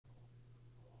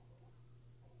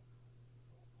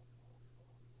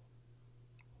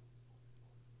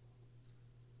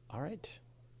All right.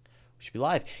 We should be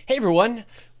live. Hey, everyone.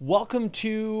 Welcome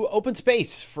to Open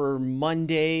Space for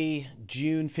Monday,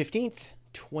 June 15th,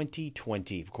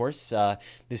 2020. Of course,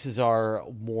 this is our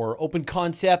more open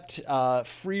concept,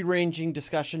 free-ranging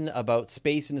discussion about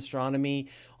space and astronomy.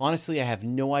 Honestly, I have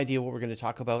no idea what we're going to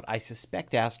talk about. I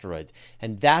suspect asteroids.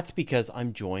 And that's because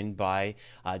I'm joined by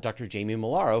Dr. Jamie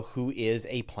Molaro, who is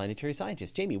a planetary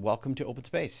scientist. Jamie, welcome to Open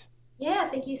Space. Yeah,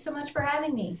 thank you so much for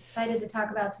having me. Excited to talk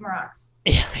about some rocks.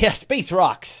 Yeah, space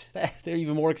rocks. They're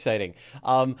even more exciting.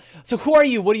 So who are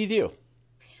you? What do you do?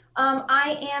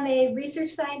 I am a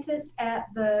research scientist at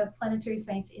the Planetary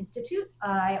Science Institute.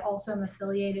 I also am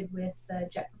affiliated with the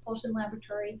Jet Propulsion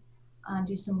Laboratory,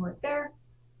 do some work there.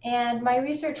 And my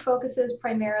research focuses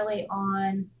primarily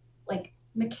on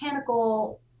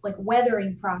mechanical,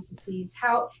 weathering processes.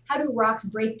 How do rocks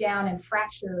break down and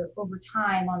fracture over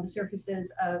time on the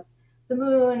surfaces of the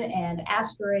moon and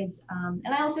asteroids.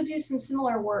 And I also do some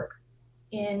similar work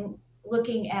in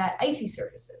looking at icy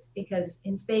surfaces, because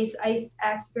in space, ice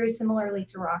acts very similarly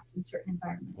to rocks in certain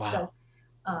environments. Wow. So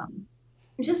I'm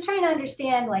just trying to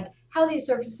understand how these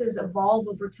surfaces evolve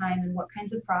over time and what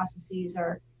kinds of processes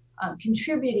are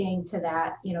contributing to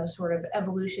that, sort of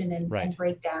evolution and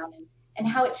breakdown, and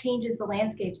how it changes the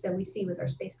landscapes that we see with our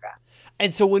spacecrafts.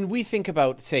 And so when we think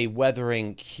about, say,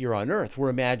 weathering here on Earth, we're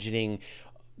imagining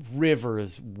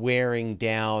rivers wearing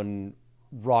down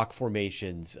rock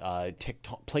formations,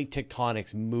 plate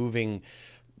tectonics moving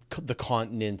the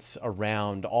continents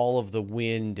around, all of the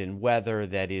wind and weather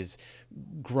that is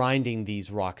grinding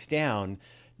these rocks down.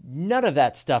 None of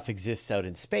that stuff exists out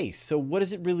in space. So what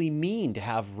does it really mean to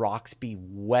have rocks be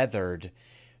weathered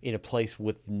in a place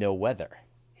with no weather?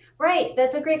 Right,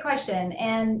 that's a great question.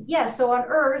 And yeah, so on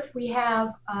Earth, we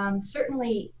have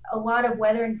certainly a lot of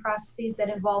weathering processes that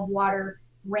involve water,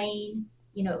 rain,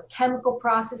 chemical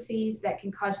processes that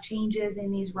can cause changes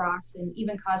in these rocks and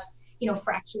even cause,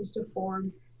 fractures to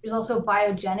form. There's also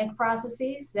biogenic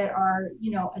processes that are,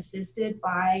 assisted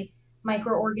by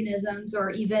microorganisms or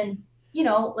even,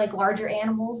 larger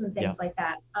animals and things like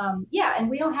that. And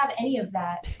we don't have any of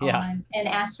that on an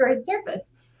asteroid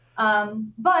surface.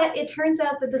 But it turns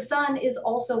out that the sun is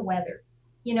also weathered.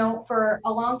 For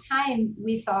a long time,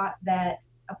 we thought that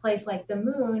a place like the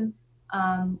moon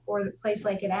or the place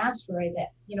like an asteroid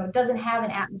that doesn't have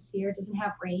an atmosphere, doesn't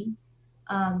have rain.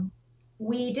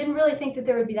 We didn't really think that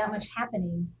there would be that much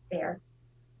happening there.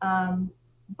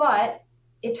 But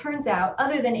it turns out,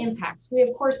 other than impacts, we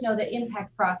of course know that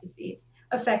impact processes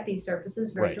affect these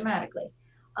surfaces very dramatically.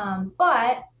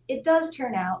 But it does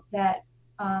turn out that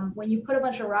when you put a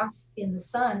bunch of rocks in the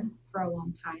sun for a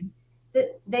long time,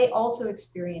 that they also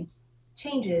experience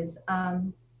changes.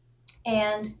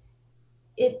 And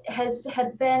it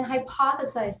had been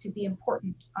hypothesized to be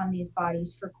important on these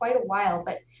bodies for quite a while,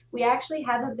 but we actually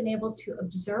haven't been able to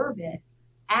observe it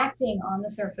acting on the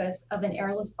surface of an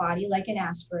airless body like an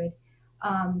asteroid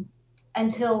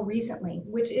until recently,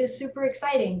 which is super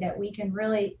exciting that we can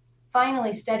really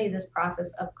finally study this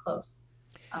process up close.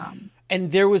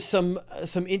 And there was some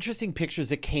interesting pictures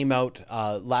that came out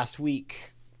last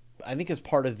week, I think as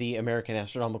part of the American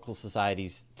Astronomical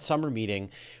Society's summer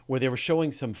meeting, where they were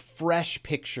showing some fresh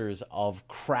pictures of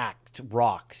cracked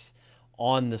rocks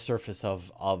on the surface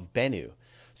of Bennu.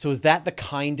 So is that the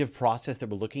kind of process that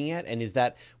we're looking at? And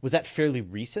was that fairly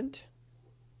recent?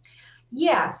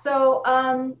 Yeah, so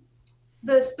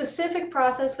the specific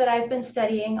process that I've been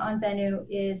studying on Bennu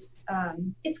is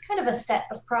it's kind of a set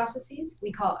of processes.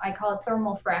 I call it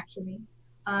thermal fracturing.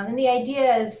 And the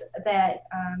idea is that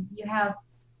you have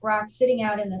rocks sitting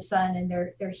out in the sun, and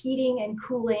they're heating and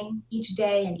cooling each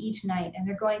day and each night, and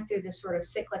they're going through this sort of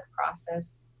cyclic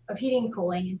process of heating and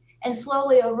cooling, and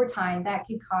slowly over time that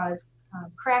can cause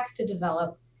cracks to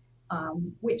develop,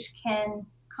 which can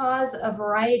cause a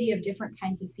variety of different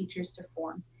kinds of features to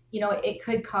form. It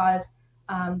could cause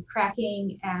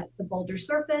cracking at the boulder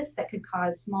surface that could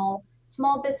cause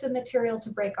small bits of material to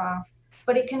break off.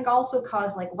 But it can also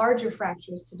cause larger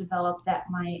fractures to develop that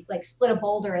might split a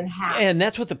boulder in half. And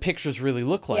that's what the pictures really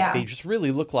look like. Yeah. They just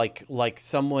really look like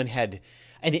someone had,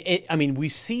 and we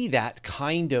see that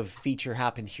kind of feature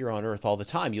happen here on Earth all the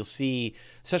time. You'll see,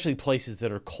 especially places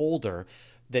that are colder,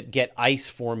 that get ice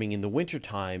forming in the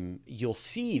wintertime, you'll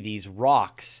see these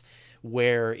rocks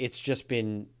where there's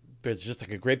just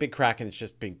like a great big crack and it's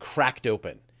just been cracked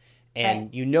open.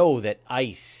 And that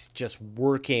ice just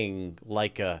working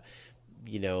like a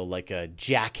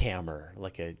jackhammer,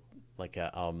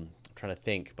 I'm trying to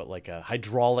think, but like a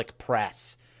hydraulic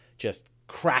press, just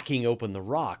cracking open the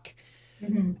rock.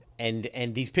 Mm-hmm.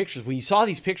 And these pictures, when you saw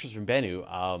these pictures from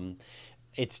Bennu,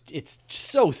 it's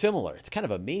so similar. It's kind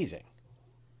of amazing.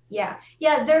 Yeah,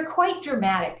 they're quite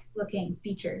dramatic looking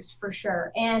features for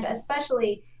sure. And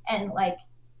especially, and like,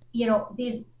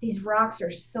 these rocks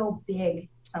are so big,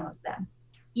 some of them.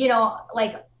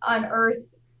 Like on Earth,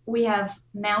 we have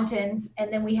mountains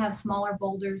and then we have smaller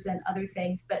boulders and other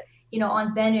things. But,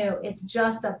 on Bennu, it's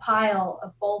just a pile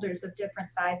of boulders of different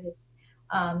sizes.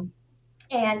 Um,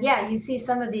 and yeah, you see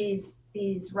some of these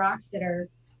rocks that are,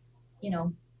 you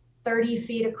know, 30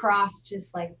 feet across,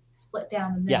 just like split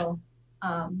down the Yeah. middle.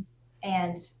 Um,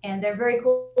 and they're very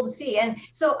cool to see. And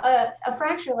so a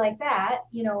fracture like that,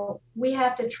 we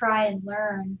have to try and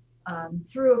learn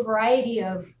through a variety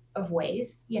of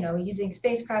ways, using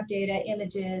spacecraft data,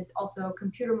 images, also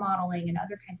computer modeling and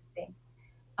other kinds of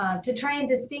things, to try and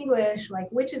distinguish like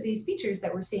which of these features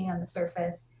that we're seeing on the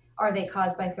surface, are they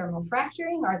caused by thermal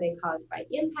fracturing? Are they caused by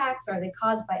impacts? Are they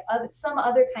caused by some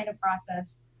other kind of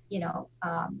process?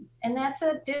 And that's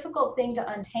a difficult thing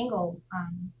to untangle.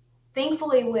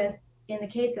 Thankfully, in the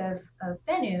case of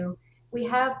Bennu, we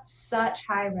have such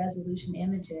high resolution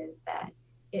images that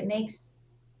it makes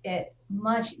it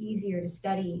much easier to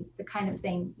study the kind of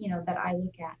thing, that I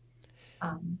look at.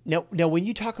 Now, when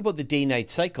you talk about the day-night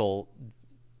cycle,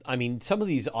 I mean, some of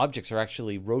these objects are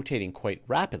actually rotating quite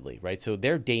rapidly, right? So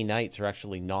their day-nights are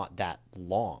actually not that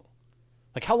long.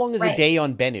 Like, how long is a Right. day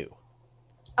on Bennu?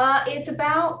 It's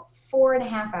about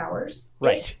 4.5 hours.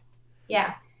 Right.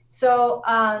 Yeah. So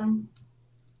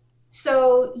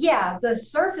yeah, the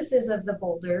surfaces of the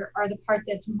boulder are the part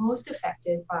that's most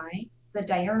affected by the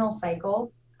diurnal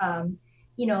cycle.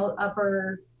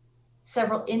 Upper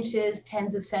several inches,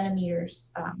 tens of centimeters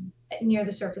near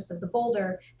the surface of the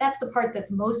boulder. That's the part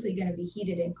that's mostly going to be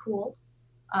heated and cooled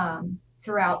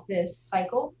throughout this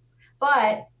cycle.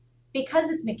 But because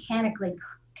it's mechanically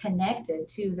connected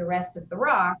to the rest of the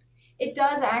rock, it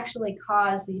does actually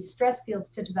cause these stress fields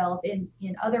to develop in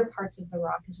other parts of the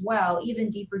rock as well, even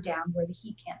deeper down where the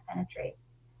heat can't penetrate.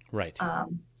 Right.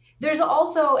 There's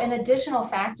also an additional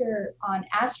factor on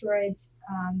asteroids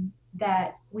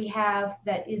that we have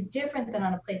that is different than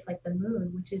on a place like the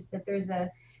moon, which is that there's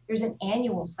an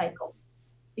annual cycle,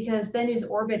 because Bennu's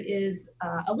orbit is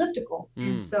elliptical.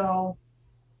 And so,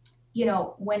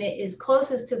 when it is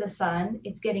closest to the sun,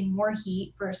 it's getting more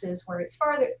heat, versus where it's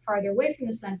farther away from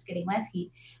the sun, it's getting less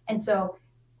heat. And so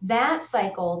that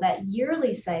cycle, that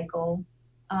yearly cycle,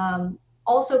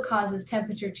 also causes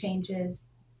temperature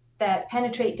changes that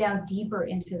penetrate down deeper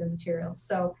into the materials.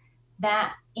 So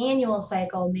that annual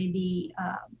cycle may be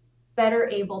better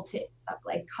able to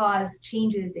cause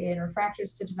changes in, or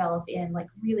fractures to develop in, like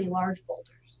really large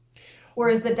boulders.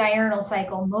 Whereas the diurnal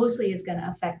cycle mostly is going to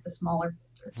affect the smaller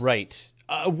boulders. Right.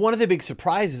 One of the big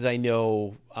surprises I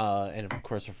know, and of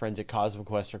course our friends at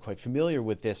CosmoQuest are quite familiar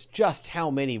with this, just how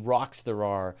many rocks there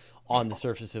are on the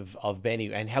surface of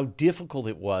Bennu, and how difficult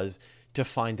it was to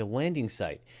find a landing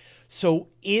site. So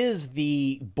is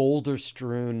the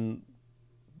boulder-strewn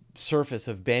surface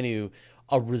of Bennu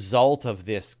a result of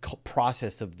this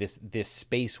process of this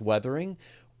space weathering,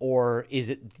 or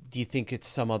do you think it's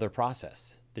some other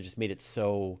process that just made it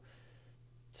such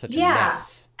a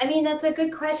mess? I mean, that's a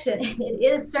good question. It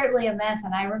is certainly a mess.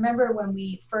 And I remember when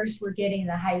we first were getting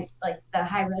the high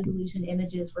resolution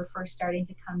images were first starting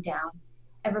to come down,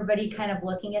 everybody kind of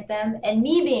looking at them, and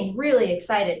me being really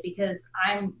excited, because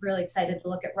I'm really excited to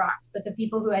look at rocks. But the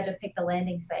people who had to pick the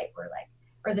landing site were like,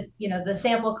 or the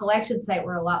sample collection site,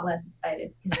 were a lot less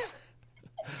excited, because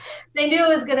they knew it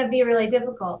was going to be really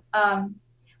difficult.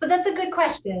 But that's a good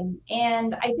question.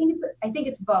 And I think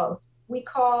it's both. We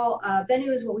call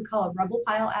Bennu is what we call a rubble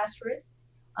pile asteroid,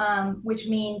 which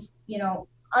means,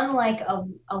 unlike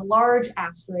a large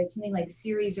asteroid, something like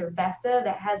Ceres or Vesta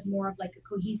that has more of like a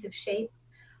cohesive shape,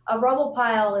 a rubble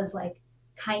pile is like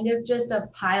kind of just a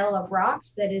pile of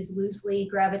rocks that is loosely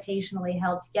gravitationally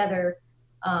held together,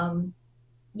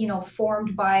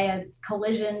 formed by a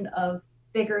collision of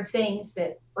bigger things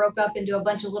that broke up into a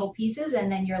bunch of little pieces,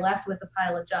 and then you're left with a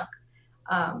pile of junk.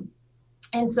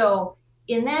 And so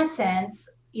in that sense,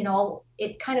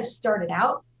 it kind of started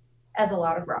out as a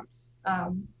lot of rocks.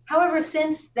 However,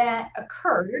 since that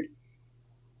occurred,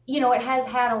 it has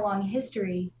had a long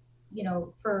history,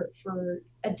 for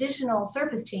additional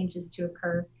surface changes to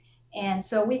occur. And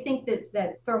so we think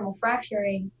that thermal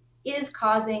fracturing is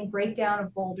causing breakdown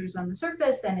of boulders on the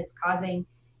surface, and it's causing,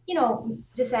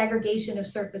 disaggregation of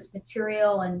surface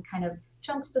material and kind of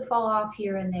chunks to fall off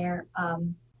here and there.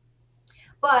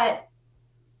 But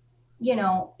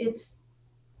it's,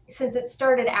 since it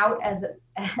started out as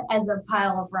a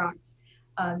pile of rocks,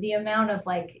 the amount of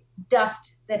like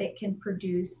dust that it can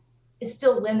produce is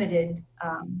still limited,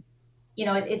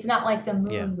 It's not like the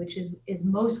Yeah. moon, which is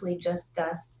mostly just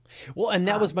dust. Well, and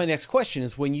that was Um, my next question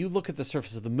is when you look at the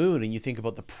surface of the moon and you think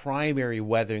about the primary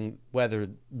weathering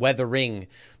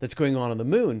that's going on the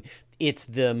moon, it's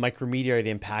the micrometeorite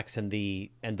impacts and the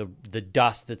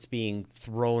dust that's being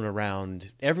thrown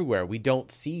around everywhere. We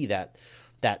don't see that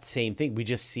same thing. We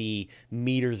just see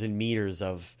meters and meters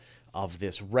of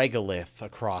this regolith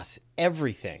across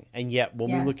everything. And yet when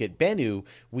we yeah. look at Bennu,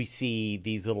 we see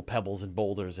these little pebbles and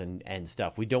boulders and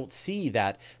stuff. We don't see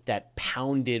that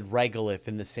pounded regolith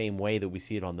in the same way that we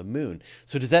see it on the moon.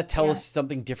 So does that tell Yeah. us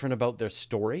something different about their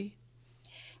story?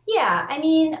 Yeah, I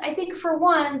mean, I think for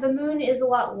one, the moon is a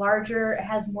lot larger, it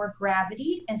has more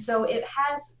gravity, and so it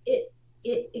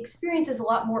experiences a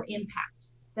lot more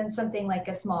impacts than something like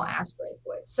a small asteroid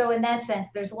would. So in that sense,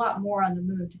 there's a lot more on the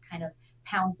moon to kind of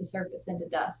pound the surface into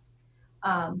dust.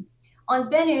 Um, on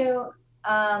Bennu,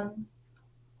 I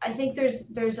think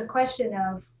there's a question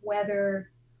of whether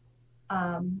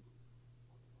um,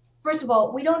 first of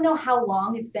all, we don't know how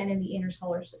long it's been in the inner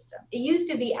solar system. It used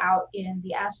to be out in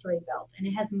the asteroid belt and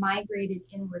it has migrated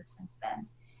inward since then.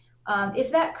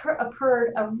 If that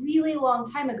occurred a really long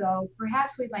time ago,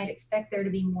 perhaps we might expect there to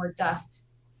be more dust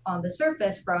on the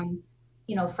surface from,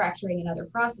 fracturing and other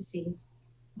processes.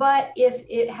 But if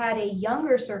it had a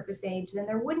younger surface age, then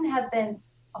there wouldn't have been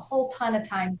a whole ton of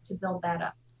time to build that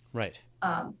up. Right.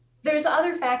 Um, there's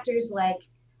other factors like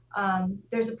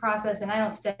there's a process, and I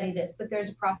don't study this, but there's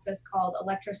a process called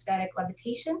electrostatic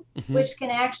levitation, Hmm. which can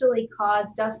actually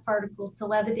cause dust particles to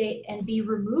levitate and be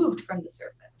removed from the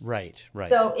surface. Right. Right.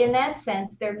 So, in that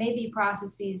sense, there may be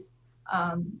processes,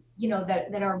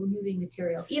 that are removing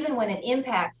material. Even when an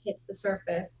impact hits the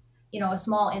surface, a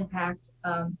small impact,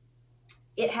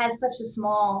 it has such a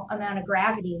small amount of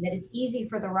gravity that it's easy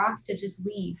for the rocks to just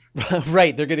leave.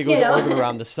 Right. They're going to go You to orbit know,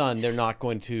 around the sun. They're not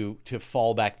going to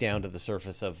fall back down to the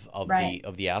surface of right?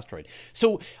 the asteroid.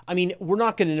 So, I mean, we're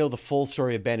not going to know the full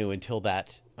story of Bennu until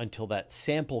that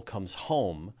sample comes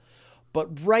home.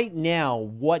 But right now,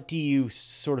 what do you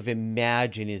sort of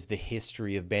imagine is the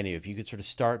history of Bennu? If you could sort of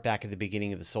start back at the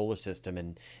beginning of the solar system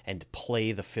and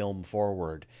play the film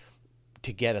forward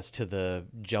to get us to the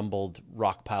jumbled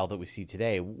rock pile that we see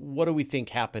today, what do we think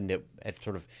happened at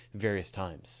sort of various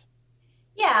times?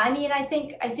 Yeah, I mean, I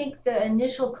think the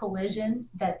initial collision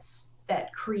that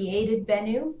created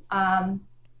Bennu,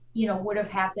 would have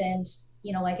happened,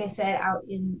 like I said, out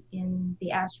in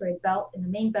the asteroid belt, in the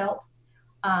main belt.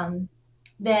 Um,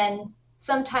 then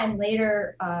sometime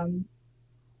later,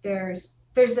 there's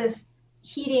this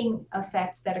heating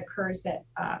effect that occurs that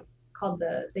called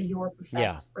the York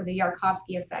Yeah. effect or the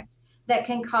Yarkovsky effect that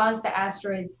can cause the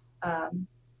asteroids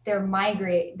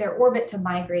their orbit to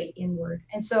migrate inward.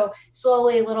 And so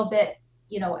slowly, a little bit,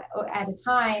 at a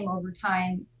time, over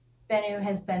time, Bennu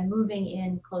has been moving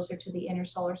in closer to the inner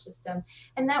solar system,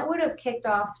 and that would have kicked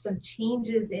off some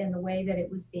changes in the way that it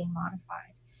was being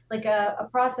modified. Like a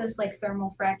process like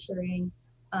thermal fracturing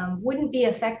wouldn't be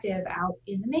effective out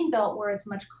in the main belt where it's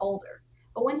much colder.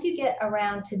 But once you get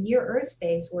around to near Earth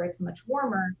space where it's much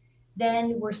warmer,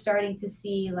 then we're starting to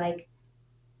see like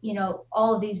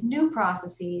all of these new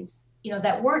processes,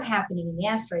 that weren't happening in the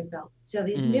asteroid belt. So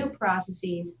these new Mm.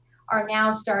 processes are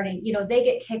now starting, they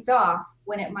get kicked off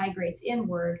when it migrates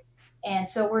inward. And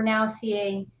so we're now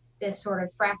seeing this sort of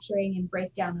fracturing and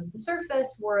breakdown of the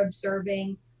surface. We're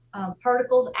observing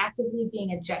particles actively being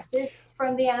ejected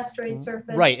from the asteroid Right,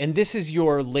 surface. and this is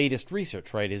your latest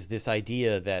research, right? Is this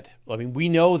idea that, I mean, we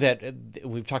know that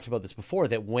we've talked about this before,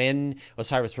 that when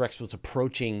OSIRIS-REx was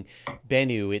approaching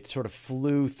Bennu, it sort of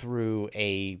flew through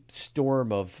a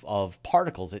storm of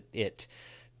particles. It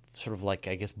sort of like,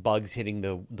 I guess, bugs hitting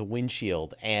the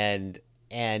windshield, and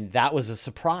that was a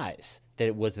surprise that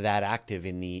it was that active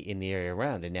in the area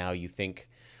around. And now you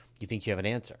have an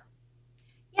answer.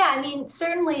 Yeah, I mean,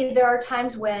 certainly there are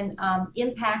times when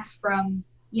impacts from,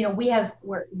 we have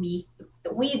where we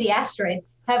the asteroid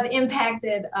have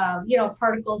impacted,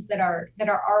 particles that are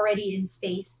already in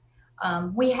space.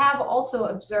 We have also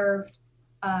observed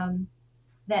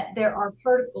that there are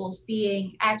particles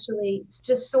being actually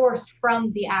just sourced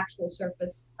from the actual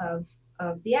surface of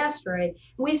the asteroid.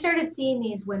 We started seeing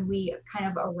these when we kind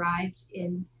of arrived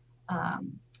in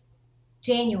um,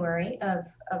 January of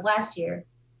last year,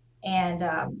 and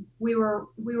we were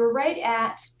right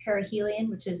at perihelion,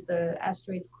 which is the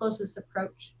asteroid's closest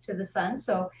approach to the sun.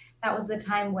 So that was the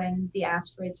time when the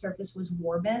asteroid surface was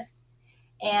warmest,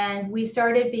 and we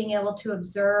started being able to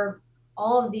observe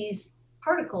all of these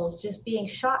particles just being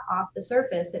shot off the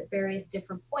surface at various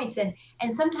different points, and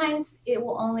sometimes it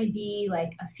will only be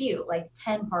like a few, like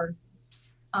 10 particles,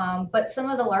 but some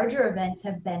of the larger events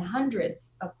have been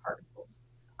hundreds of particles.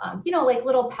 like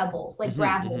little pebbles, like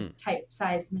gravel mm-hmm. type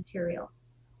size material.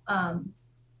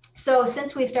 So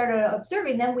since we started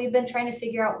observing them, we've been trying to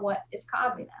figure out what is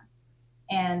causing them.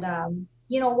 And,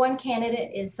 one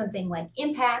candidate is something like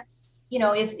impacts.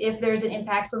 If there's an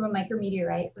impact from a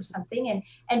micrometeorite or something,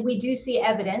 and we do see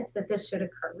evidence that this should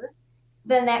occur,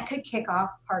 then that could kick off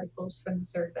particles from the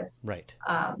surface. Right.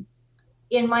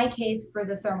 In my case, for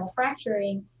the thermal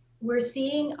fracturing, we're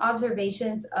seeing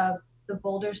observations of the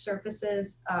boulder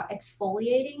surfaces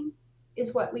exfoliating,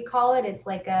 is what we call it. It's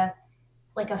like a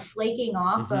flaking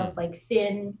off of like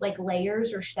thin like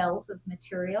layers or shells of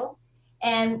material.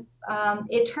 And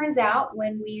it turns out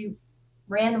when we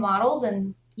ran the models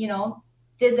and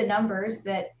did the numbers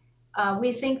that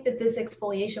we think that this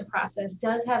exfoliation process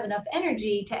does have enough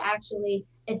energy to actually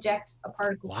eject a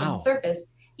particle from the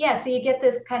surface. Yeah, so you get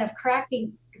this kind of crack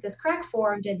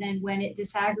formed, and then when it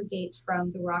disaggregates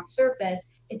from the rock surface,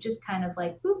 it just kind of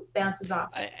like boop, bounces off.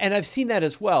 And I've seen that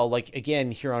as well. Like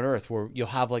again, here on Earth, where you'll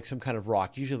have like some kind of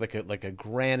rock, usually like a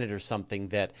granite or something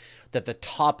that the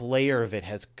top layer of it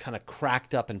has kind of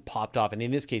cracked up and popped off. And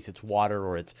in this case, it's water,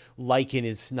 or it's lichen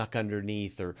is snuck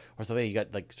underneath, or something. You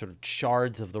got like sort of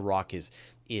shards of the rock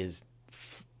is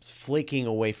flaking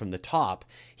away from the top.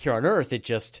 Here on Earth, it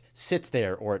just sits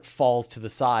there, or it falls to the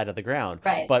side of the ground.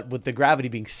 Right. But with the gravity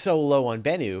being so low on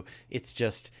Bennu,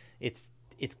 it's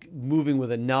moving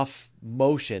with enough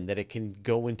motion that it can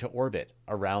go into orbit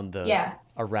around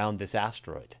this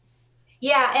asteroid.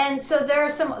 Yeah, and so there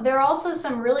are also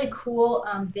some really cool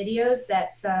videos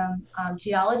that some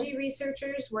geology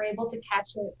researchers were able to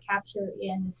capture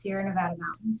in the Sierra Nevada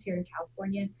mountains here in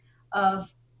California of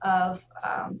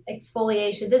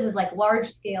exfoliation. This is like large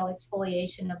scale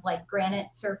exfoliation of like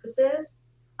granite surfaces,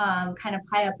 kind of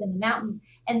high up in the mountains.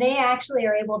 And they actually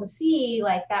are able to see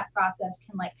like that process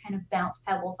can like kind of bounce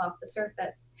pebbles off the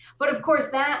surface. But of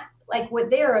course that, like what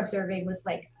they were observing was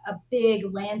like a big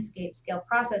landscape scale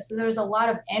process. So there's a lot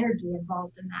of energy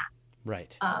involved in that.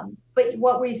 Right. But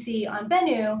what we see on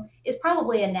Bennu is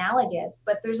probably analogous,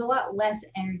 but there's a lot less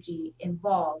energy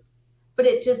involved. But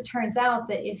it just turns out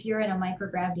that if you're in a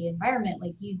microgravity environment,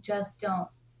 like you just don't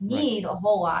need a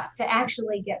whole lot to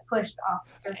actually get pushed off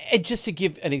the surface. And just to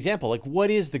give an example, like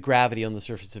what is the gravity on the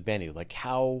surface of Bennu? Like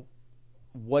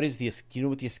what is do you know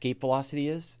what the escape velocity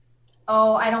is?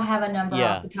 Oh, I don't have a number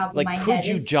off the top of my head. Could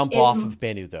you jump off of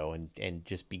Bennu though and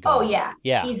just be gone? Oh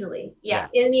yeah, easily. Yeah.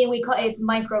 I mean, we call it's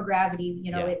microgravity.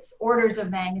 It's orders of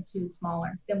magnitude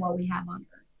smaller than what we have on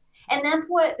Earth, and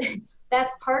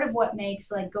that's part of what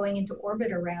makes like going into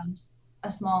orbit around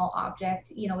a small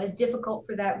object, is difficult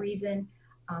for that reason.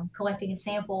 Collecting a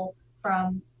sample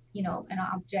from, an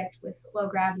object with low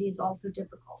gravity is also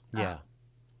difficult. Yeah.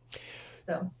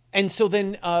 So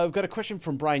then I've got a question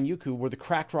from Brian Yuku. Were the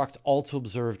cracked rocks also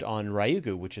observed on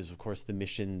Ryugu, which is, of course, the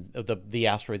mission of the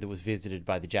asteroid that was visited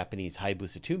by the Japanese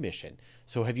Hayabusa 2 mission?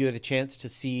 So have you had a chance to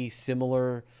see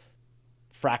similar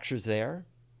fractures there?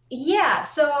 Yeah,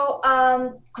 so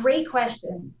great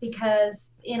question, because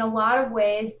in a lot of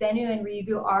ways, Bennu and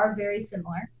Ryugu are very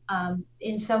similar.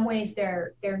 In some ways,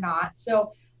 they're not.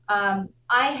 So I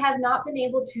have not been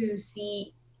able to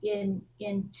see in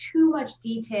too much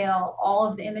detail all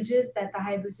of the images that the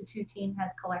Hayabusa 2 team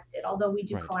has collected, although we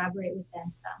do collaborate with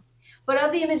them some. But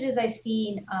of the images I've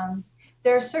seen,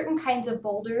 there are certain kinds of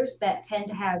boulders that tend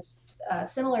to have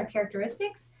similar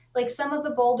characteristics. Like some of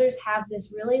the boulders have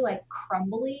this really like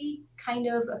crumbly kind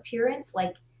of appearance,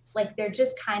 like they're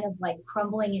just kind of like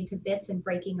crumbling into bits and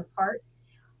breaking apart.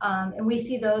 And we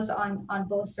see those on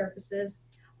both surfaces.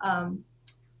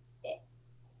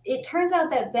 It turns out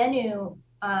that Bennu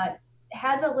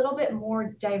has a little bit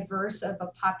more diverse of a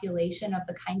population of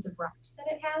the kinds of rocks that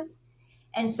it has.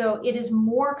 And so it is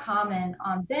more common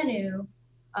on Bennu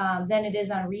than it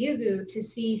is on Ryugu to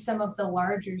see some of the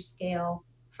larger scale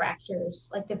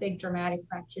fractures, like the big dramatic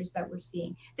fractures that we're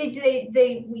seeing.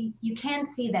 You can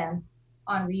see them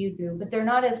on Ryugu, but they're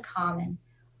not as common.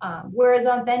 Whereas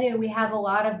on Bennu, we have a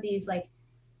lot of these like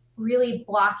really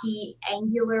blocky,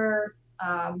 angular,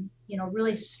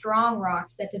 really strong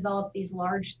rocks that develop these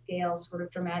large scale sort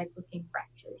of dramatic looking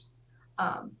fractures.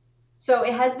 So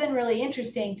it has been really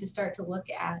interesting to start to look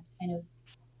at kind of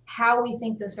how we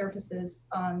think the surfaces,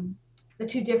 the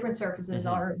two different surfaces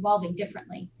are evolving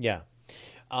differently. Yeah.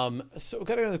 So I've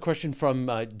got another question from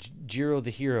Giro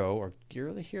the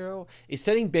Hero. Is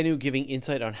studying Bennu giving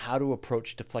insight on how to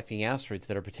approach deflecting asteroids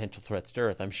that are potential threats to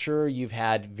Earth? I'm sure you've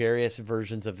had various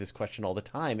versions of this question all the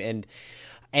time.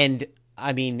 And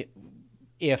I mean,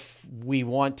 if we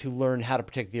want to learn how to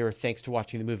protect the Earth thanks to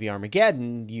watching the movie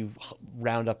Armageddon, you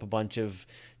round up a bunch of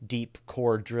deep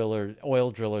core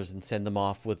oil drillers and send them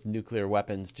off with nuclear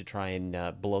weapons to try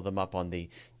and blow them up on the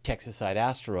Texas-side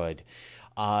asteroid.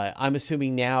 I'm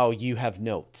assuming now you have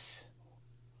notes.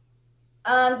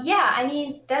 Yeah, I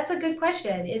mean, that's a good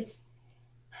question.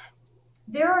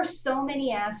 There are so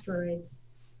many asteroids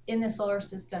in the solar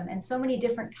system and so many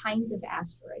different kinds of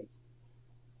asteroids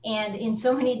and in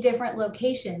so many different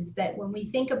locations that when we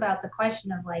think about the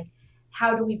question of like,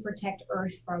 how do we protect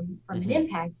Earth from an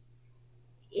impact,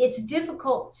 it's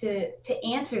difficult to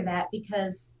answer that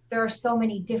because there are so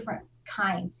many different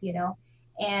kinds, you know?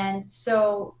 And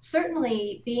so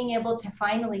certainly being able to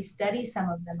finally study some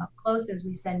of them up close as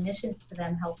we send missions to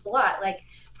them helps a lot. Like,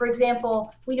 for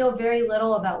example, we know very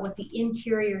little about what the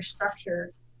interior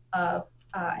structure of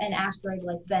an asteroid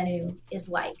like Bennu is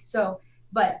like. So,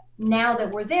 but now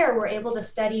that we're there, we're able to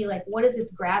study like what is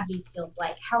its gravity field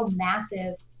like? How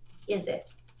massive is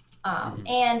it?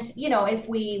 And, you know, if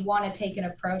we want to take an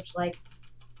approach like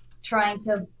trying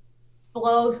to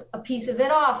blow a piece of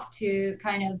it off to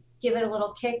kind of give it a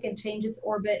little kick and change its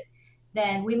orbit,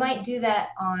 then we might do that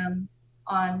on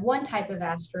one type of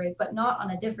asteroid, but not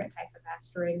on a different type of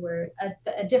asteroid where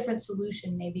a different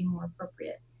solution may be more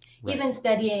appropriate. Right. Even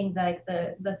studying like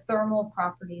the thermal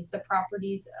properties, the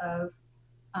properties of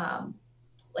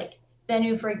like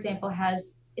Bennu, for example,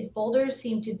 its boulders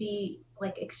seem to be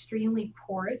like extremely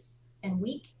porous and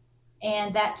weak,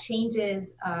 and that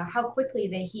changes how quickly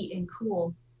they heat and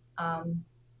cool.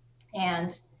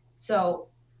 And so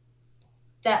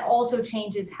that also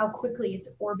changes how quickly its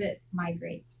orbit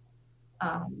migrates.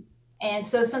 And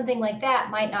so something like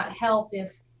that might not help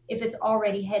if it's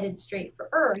already headed straight for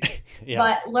Earth.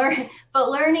 Yeah. But learning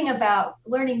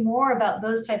more about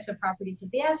those types of properties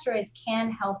of the asteroids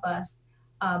can help us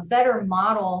better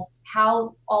model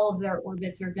how all of their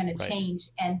orbits are going to change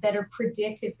and better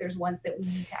predict if there's ones that we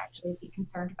need to actually be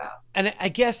concerned about. And I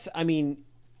guess, I mean,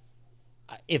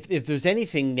 if there's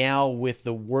anything now with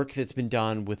the work that's been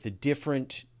done with the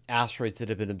different asteroids that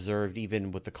have been observed,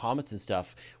 even with the comets and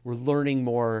stuff, we're learning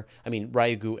more. I mean,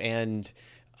 Ryugu and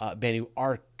Bennu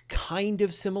are kind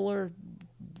of similar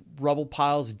rubble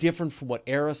piles, different from what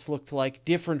Eris looked like,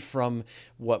 different from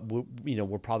what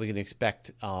we're probably going to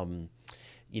expect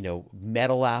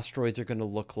metal asteroids are going to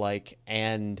look like,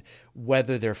 and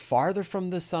whether they're farther from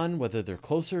the sun, whether they're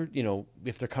closer,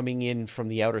 if they're coming in from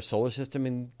the outer solar system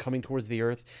and coming towards the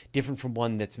Earth, different from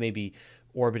one that's maybe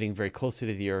orbiting very closely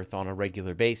to the Earth on a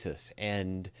regular basis.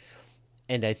 And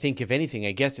I think, if anything,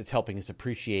 I guess it's helping us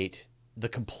appreciate the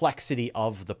complexity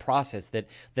of the process, that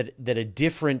a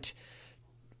different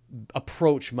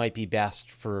approach might be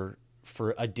best for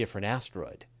a different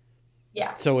asteroid.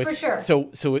 Yeah, for sure.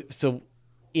 So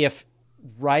if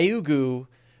Ryugu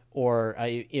or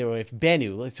if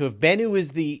Bennu, so if Bennu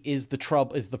is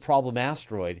the problem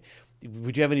asteroid,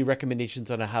 would you have any recommendations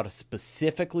on how to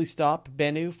specifically stop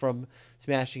Bennu from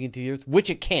smashing into the Earth? Which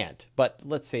it can't, but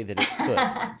let's say that it could.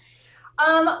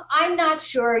 I'm not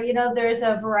sure. There's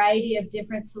a variety of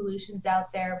different solutions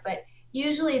out there, but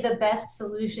usually the best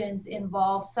solutions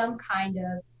involve some kind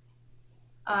of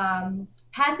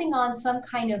passing on some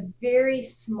kind of very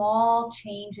small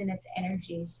change in its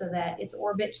energy so that its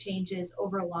orbit changes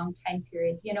over long time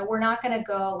periods. We're not going to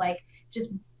go like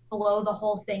just blow the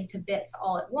whole thing to bits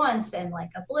all at once and like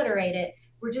obliterate it.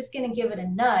 We're just going to give it a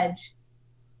nudge.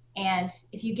 And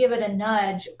if you give it a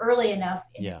nudge early enough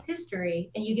in its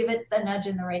history and you give it the nudge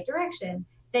in the right direction,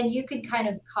 then you could kind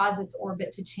of cause its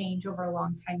orbit to change over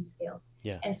long time scales.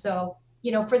 Yeah. And so,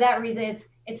 for that reason,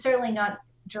 it's certainly not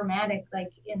dramatic like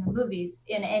in the movies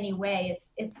in any way.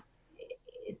 It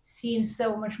seems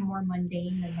so much more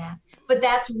mundane than that. But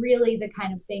that's really the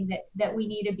kind of thing that we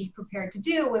need to be prepared to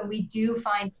do when we do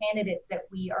find candidates that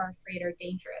we are afraid are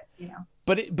dangerous,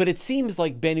 But it seems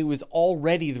like Bennu is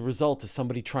already the result of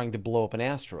somebody trying to blow up an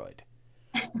asteroid.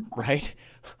 Right?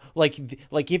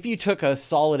 Like if you took a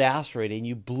solid asteroid and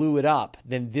you blew it up,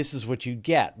 then this is what you'd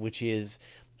get, which is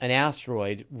an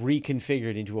asteroid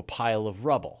reconfigured into a pile of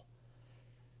rubble.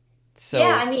 So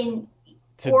yeah, I mean,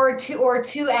 or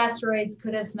two asteroids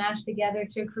could have smashed together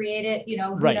to create it.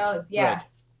 Who knows? Yeah. Right.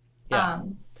 Yeah.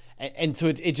 And so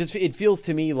it feels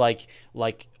to me like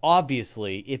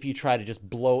obviously if you try to just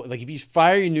blow, like if you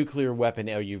fire your nuclear weapon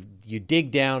or you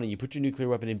dig down and you put your nuclear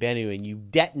weapon in Bennu and you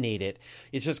detonate it,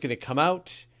 it's just going to come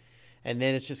out and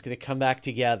then it's just going to come back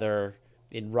together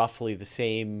in roughly the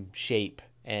same shape,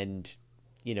 and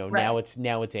now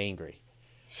it's angry.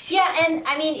 Yeah, and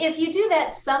I mean, if you do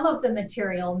that, some of the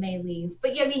material may leave.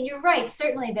 But I mean, you're right,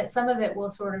 certainly that some of it will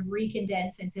sort of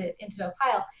recondense into a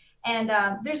pile. And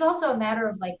there's also a matter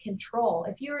of like control.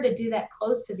 If you were to do that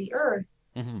close to the Earth,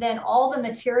 Hmm. then all the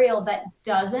material that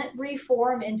doesn't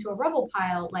reform into a rubble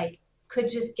pile, like, could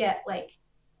just get like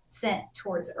sent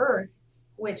towards Earth,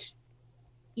 which,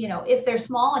 if they're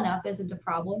small enough isn't a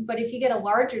problem. But if you get a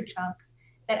larger chunk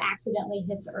that accidentally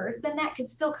hits Earth, then that could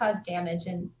still cause damage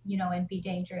and be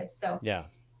dangerous. So Yeah.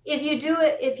 if you do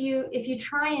it, if you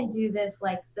try and do this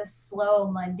like the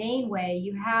slow, mundane way,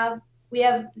 we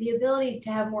have the ability to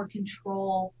have more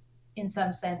control in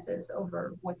some senses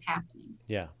over what's happening.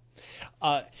 Yeah.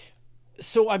 Uh,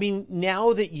 so, I mean,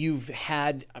 now that you've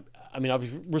had, I mean,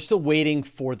 obviously, we're still waiting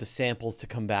for the samples to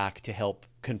come back to help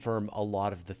confirm a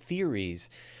lot of the theories.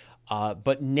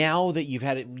 But now that you've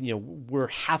had it, we're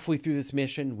halfway through this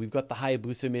mission. We've got the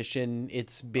Hayabusa mission.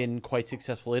 It's been quite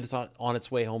successful. It is on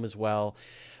its way home as well.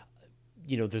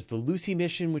 There's the Lucy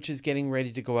mission, which is getting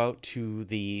ready to go out to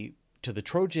the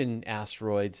Trojan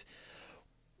asteroids.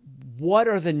 What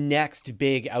are the next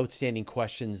big outstanding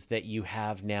questions that you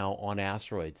have now on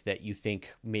asteroids that you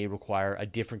think may require a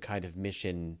different kind of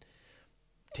mission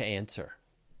to answer?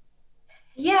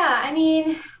 Yeah, I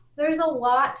mean, there's a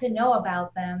lot to know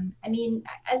about them. I mean,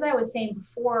 as I was saying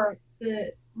before,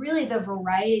 the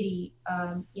variety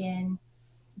in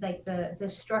like the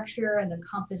structure and the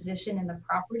composition and the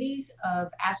properties of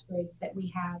asteroids that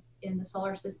we have in the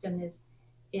solar system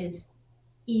is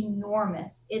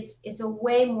enormous. It's a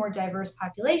way more diverse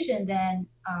population than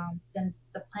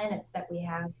the planets that we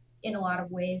have in a lot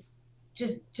of ways,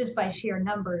 just by sheer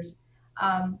numbers.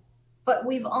 But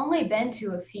we've only been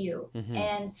to a few, Mm-hmm.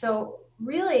 and so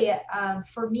really,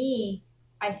 for me,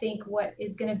 I think what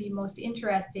is going to be most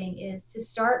interesting is to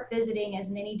start visiting as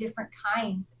many different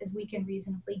kinds as we can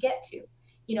reasonably get to.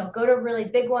 Go to really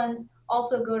big ones,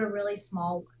 also go to really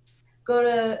small ones. Go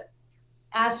to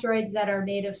asteroids that are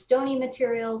made of stony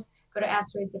materials, go to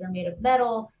asteroids that are made of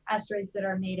metal, asteroids that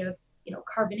are made of,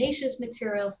 carbonaceous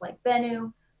materials like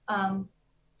Bennu.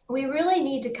 We really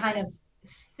need to kind of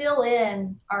fill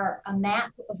in a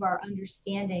map of our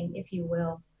understanding, if you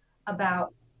will,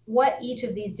 about what each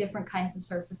of these different kinds of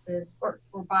surfaces or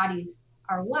bodies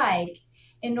are like,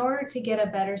 in order to get a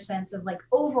better sense of like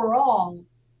overall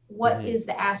what Mm-hmm. is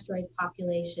the asteroid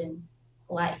population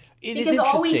like. It is Because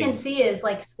all we can interesting. see is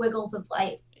like squiggles of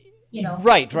light.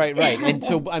 Right, right, right. And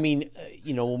so, I mean,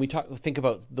 when we think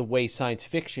about the way science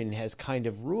fiction has kind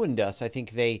of ruined us, I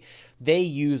think they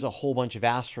use a whole bunch of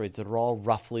asteroids that are all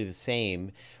roughly the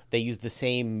same. They use the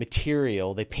same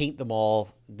material. They paint them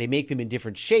all. They make them in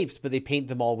different shapes, but they paint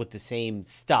them all with the same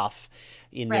stuff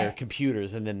in their Right.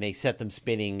 computers, and then they set them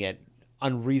spinning at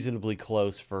unreasonably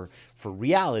close for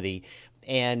reality.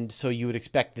 And so you would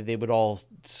expect that they would all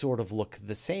sort of look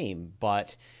the same,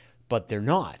 but they're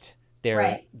not. They're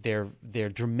Right. they're they're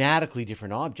dramatically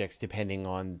different objects depending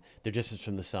on their distance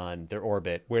from the sun, their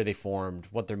orbit, where they formed,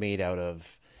 what they're made out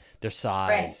of, their Right.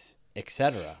 size,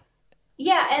 etc.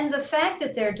 Yeah, and the fact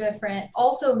that they're different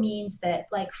also means that,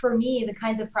 like, for me, the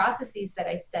kinds of processes that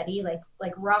I study,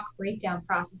 like rock breakdown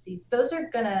processes, those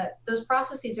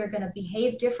processes are gonna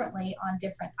behave differently on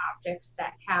different objects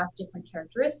that have different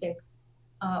characteristics,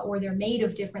 or they're made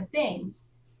of different things.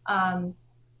 Um,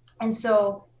 and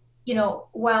so,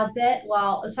 while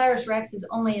OSIRIS-REx is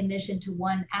only a mission to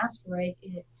one asteroid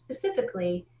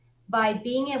specifically, by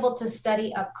being able to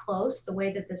study up close the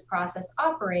way that this process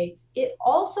operates, it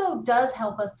also does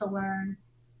help us to learn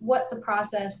what the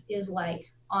process is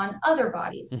like on other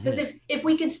bodies. Because Mm-hmm. if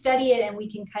we can study it and we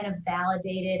can kind of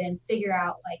validate it and figure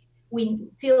out, like, we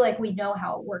feel like we know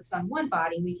how it works on one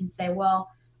body, we can say, well,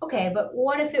 okay, but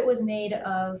what if it was made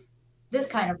of this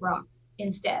kind of rock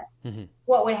instead? Mm-hmm.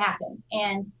 What would happen?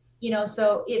 And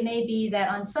so it may be that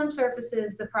on some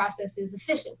surfaces the process is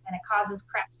efficient and it causes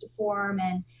cracks to form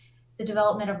and the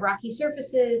development of rocky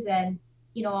surfaces and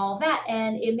all of that.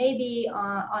 And it may be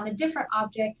on a different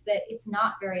object that it's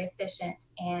not very efficient,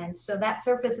 and so that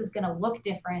surface is going to look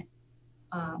different,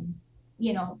 um,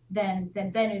 than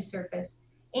Bennu's surface.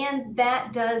 And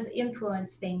that does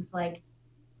influence things like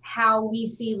how we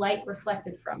see light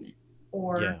reflected from it, Yeah.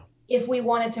 or if we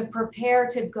wanted to prepare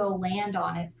to go land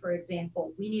on it, for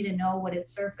example, we need to know what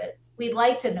its surface, we'd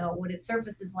like to know what its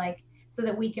surface is like, so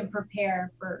that we can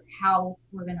prepare for how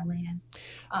we're going to land.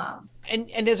 um,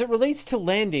 And as it relates to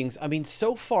landings, I mean,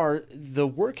 so far the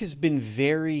work has been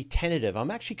very tentative.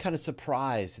 I'm actually kind of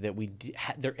surprised that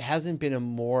there hasn't been a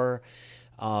more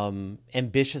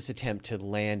ambitious attempt to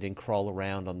land and crawl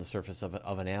around on the surface of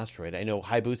an asteroid. I know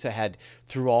Hayabusa had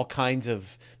threw all kinds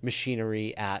of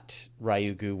machinery at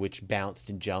Ryugu, which bounced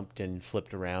and jumped and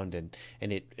flipped around, and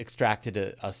it extracted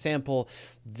a sample.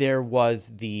 There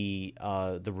was the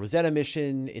Rosetta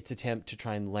mission, its attempt to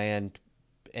try and land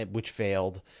which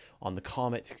failed on the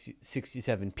Comet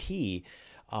 67P.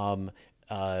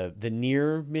 The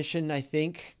Near mission, I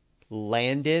think,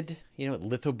 landed,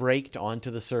 lithobraked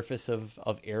onto the surface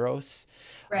of Eros.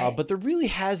 Right. But there really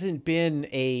hasn't been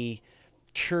a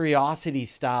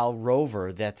Curiosity-style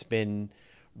rover that's been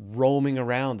roaming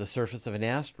around the surface of an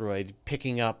asteroid,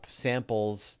 picking up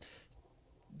samples,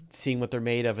 seeing what they're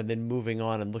made of, and then moving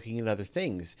on and looking at other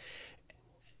things.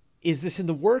 Is this in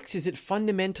the works? Is it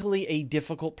fundamentally a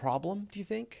difficult problem, do you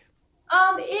think?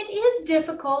 It is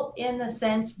difficult in the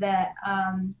sense that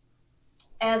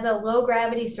as a low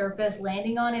gravity surface,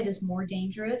 landing on it is more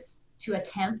dangerous to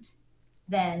attempt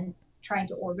than trying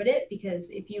to orbit it, because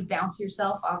if you bounce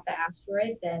yourself off the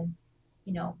asteroid, then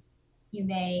you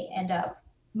may end up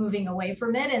moving away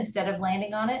from it instead of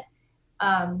landing on it.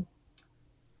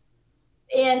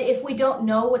 And if we don't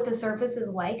know what the surface is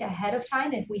like ahead of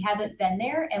time, if we haven't been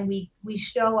there and we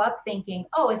show up thinking,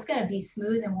 oh, it's going to be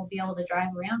smooth and we'll be able to drive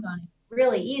around on it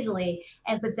really easily,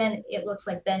 but then it looks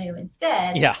like Bennu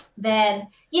instead, then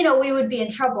we would be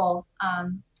in trouble.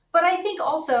 But I think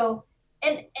also,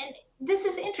 and this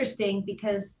is interesting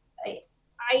because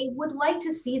I would like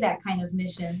to see that kind of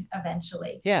mission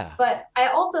eventually. Yeah. But I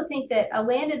also think that a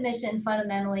landed mission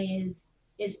fundamentally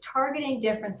is targeting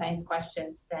different science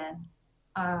questions than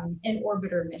an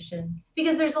orbiter mission,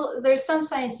 because there's some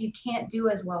science you can't do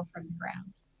as well from the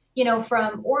ground.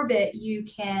 From orbit, you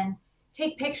can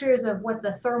take pictures of what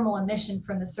the thermal emission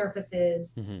from the surface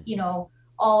is,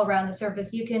 all around the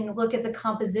surface. You can look at the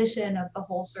composition of the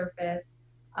whole surface.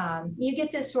 You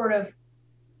get this sort of,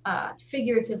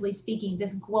 figuratively speaking,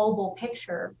 this global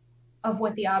picture of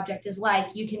what the object is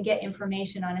like. You can get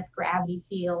information on its gravity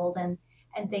field and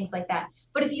things like that.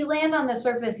 But if you land on the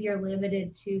surface, you're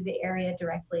limited to the area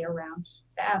directly around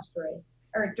the asteroid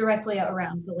or directly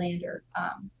around the lander.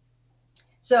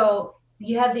 So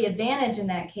you have the advantage in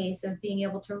that case of being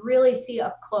able to really see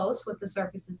up close what the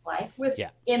surface is like with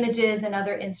images and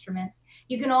other instruments.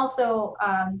 You can also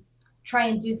try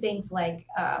and do things like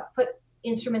put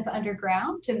instruments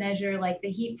underground to measure like the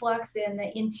heat flux in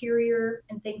the interior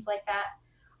and things like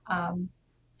that.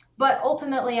 But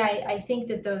ultimately, I think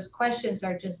that those questions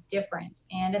are just different.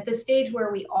 And at the stage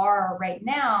where we are right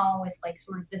now with like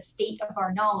sort of the state of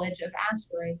our knowledge of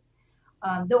asteroids,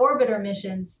 the orbiter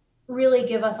missions really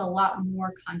give us a lot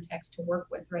more context to work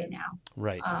with right now.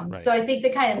 Right. So I think the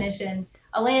kind of mission,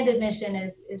 a landed mission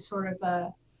is sort of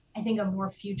I think a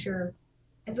more future,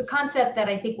 it's a concept that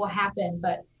I think will happen,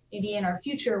 but maybe in our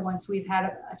future once we've had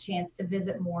a chance to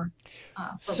visit more.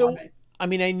 Orbit. I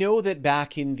mean, I know that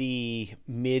back in the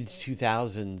mid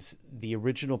 2000s, the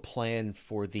original plan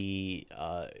for the,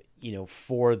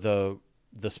 for the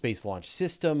Space Launch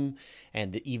System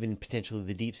and even potentially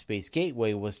the Deep Space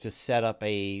Gateway was to set up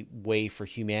a way for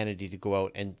humanity to go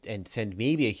out and send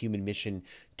maybe a human mission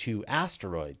to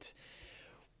asteroids.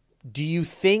 Do you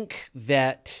think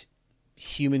that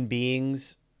human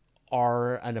beings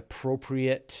are an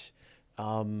appropriate,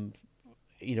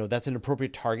 that's an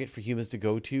appropriate target for humans to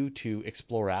go to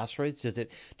explore asteroids?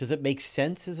 Does it make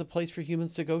sense as a place for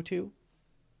humans to go to?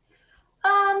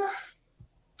 I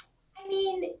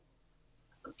mean,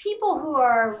 people who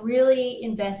are really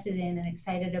invested in and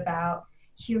excited about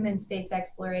human space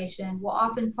exploration will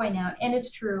often point out, and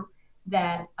it's true,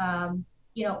 that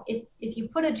if you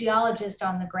put a geologist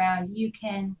on the ground, you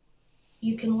can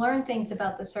learn things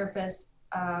about the surface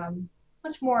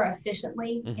much more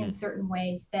efficiently in certain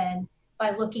ways than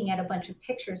by looking at a bunch of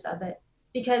pictures of it,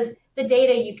 because the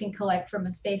data you can collect from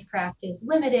a spacecraft is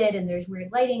limited and there's weird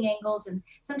lighting angles, and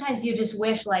sometimes you just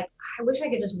wish I wish I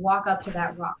could just walk up to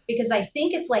that rock because I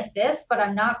think it's like this, but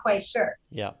I'm not quite sure.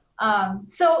 Yeah.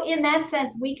 So in that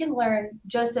sense, we can learn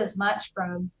just as much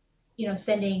from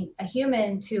sending a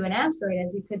human to an asteroid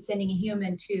as we could sending a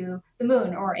human to the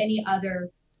moon or any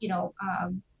other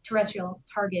terrestrial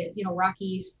target,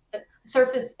 rocky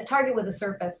surface, a target with a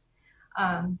surface.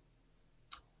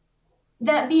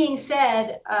 That being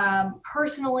said,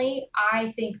 personally,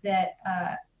 I think that,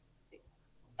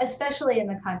 especially in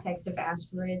the context of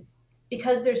asteroids,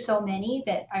 because there's so many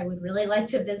that I would really like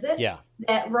to visit,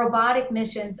 that robotic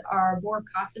missions are more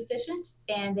cost efficient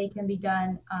and they can be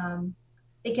done,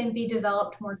 they can be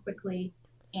developed more quickly.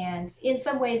 And in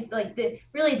some ways, like the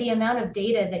amount of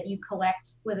data that you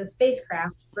collect with a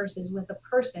spacecraft versus with a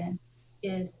person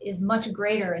is much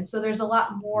greater, and so there's a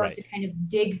lot more to kind of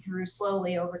dig through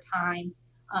slowly over time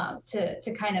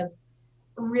to kind of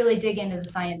really dig into the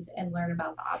science and learn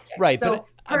about the object. Right. So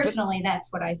personally,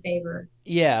 that's what I favor.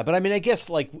 Yeah, but I mean, I guess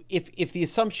like if the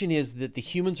assumption is that the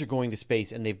humans are going to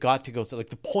space and they've got to go, so like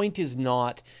the point is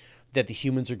not that the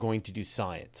humans are going to do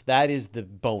science. That is the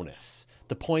bonus.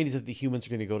 The point is that the humans are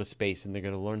going to go to space, and they're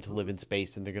going to learn to live in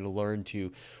space, and they're going to learn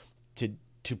to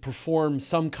perform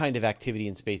some kind of activity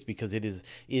in space, because it is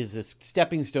a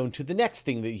stepping stone to the next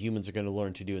thing that humans are going to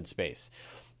learn to do in space.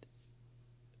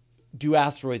 Do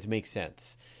asteroids make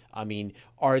sense? I mean,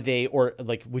 are they, or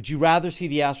like, would you rather see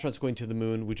the astronauts going to the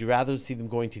moon? Would you rather see them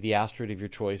going to the asteroid of your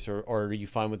choice, or are you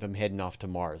fine with them heading off to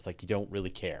Mars? Like, you don't really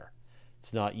care.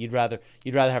 It's not, you'd rather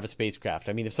have a spacecraft.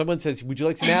 I mean, if someone says, would you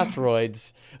like some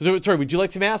asteroids? Sorry, would you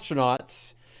like some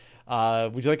astronauts?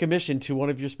 Would you like a mission to one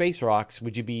of your space rocks?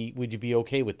 Would you be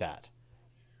okay with that?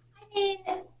 I mean,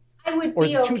 I would or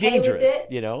be is it too okay dangerous? with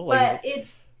it, You know, but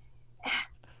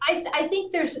I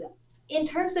think there's, in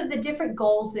terms of the different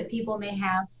goals that people may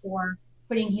have for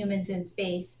putting humans in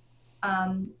space,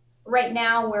 right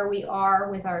now where we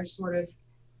are with our sort of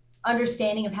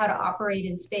understanding of how to operate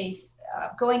in space,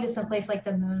 going to some place like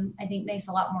the moon, I think makes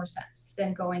a lot more sense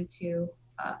than going to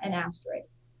an asteroid.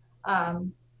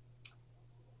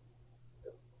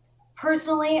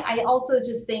 Personally, I also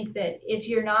just think that if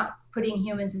you're not putting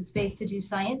humans in space to do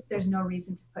science, there's no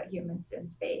reason to put humans in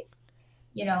space.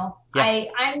 You know, Yeah.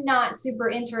 I'm not super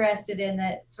interested in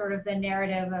that sort of the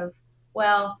narrative of,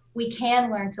 well, we can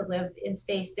learn to live in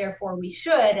space, therefore we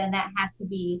should, and that has to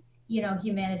be, you know,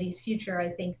 humanity's future. I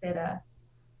think that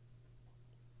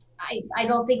I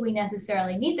don't think we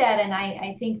necessarily need that. And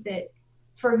I think that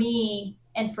for me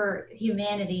and for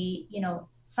humanity, you know,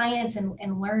 science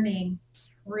and learning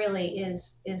really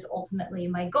is ultimately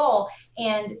my goal.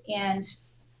 And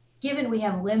given we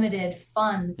have limited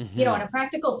funds, you know, on a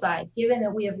practical side, given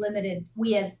that we have limited,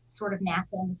 we as sort of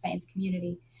NASA and the science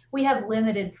community, we have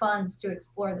limited funds to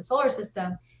explore the solar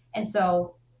system. And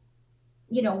so,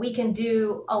 you know, we can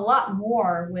do a lot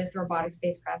more with robotic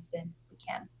spacecrafts than we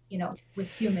can, you know, with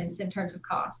humans in terms of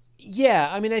cost. Yeah,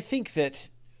 I mean, I think that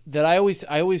I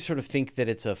always sort of think that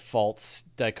it's a false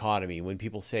dichotomy when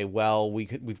people say, well,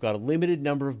 we've got a limited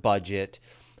number of budget,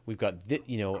 we've got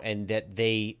you know, and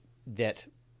that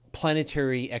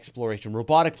planetary exploration,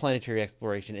 robotic planetary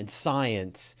exploration, and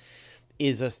science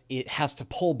it has to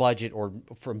pull budget, or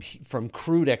from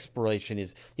crewed exploration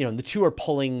is, you know, and the two are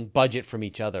pulling budget from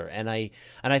each other, and I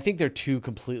think they're two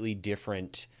completely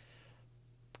different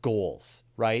goals,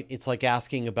 right? It's like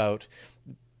asking about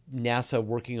NASA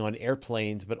working on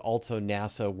airplanes, but also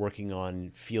NASA working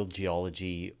on field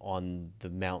geology on the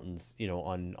mountains, you know,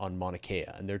 on Mauna Kea,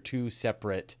 and they're two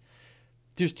separate.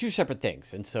 There's two separate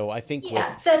things, and so I think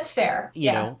that's fair.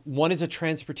 You know, one is a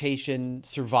transportation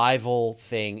survival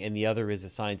thing, and the other is a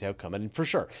science outcome. And for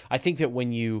sure, I think that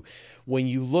when you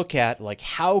look at, like,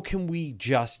 how can we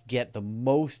just get the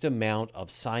most amount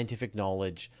of scientific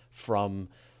knowledge from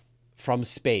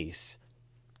space,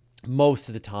 most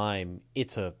of the time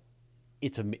it's a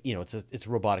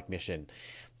robotic mission.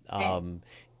 Okay.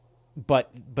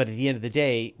 But at the end of the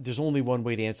day, there's only one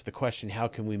way to answer the question: how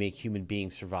can we make human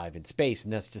beings survive in space?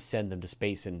 And that's to send them to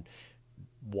space and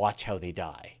watch how they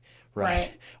die, right?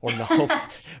 Or no.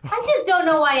 I just don't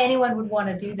know why anyone would want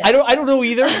to do that. I don't know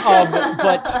either.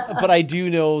 But I do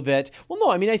know that. Well,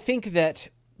 no, I mean, I think that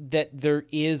there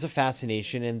is a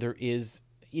fascination, and there is,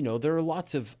 you know, there are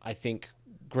lots of, I think,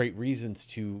 great reasons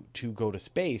to go to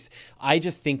space. I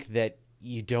just think that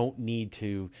you don't need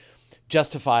to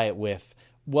justify it with,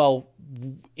 well,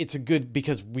 it's a good,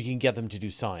 because we can get them to do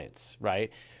science,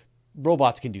 right?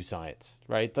 Robots can do science,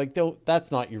 right? Like, that's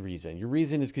not your reason. Your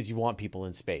reason is because you want people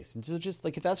in space. And so, just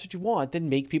like, if that's what you want, then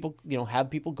make people, you know,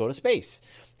 have people go to space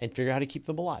and figure out how to keep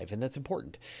them alive. And that's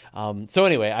important. So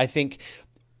anyway, I think,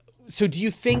 so do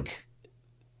you think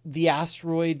the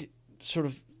asteroid sort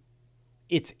of,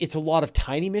 it's a lot of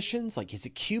tiny missions? Like, is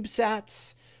it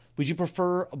CubeSats? Would you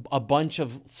prefer a bunch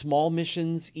of small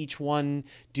missions, each one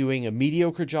doing a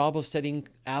mediocre job of studying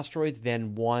asteroids,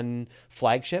 than one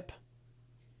flagship?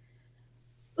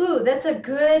 Ooh, that's a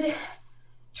good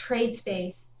trade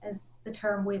space, as the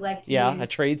term we like to use. Yeah, a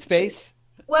trade space?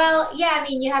 Well, yeah, I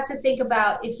mean, you have to think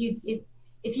about, if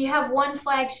you have one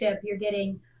flagship, you're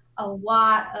getting a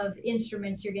lot of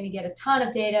instruments, you're going to get a ton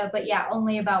of data, but yeah,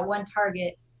 only about one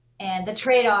target. And the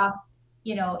trade-off,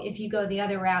 you know, if you go the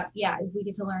other route, yeah, is we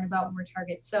get to learn about more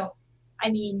targets. So, I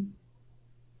mean,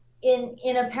 in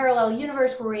a parallel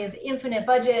universe where we have infinite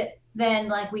budget, then,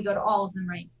 like, we go to all of them,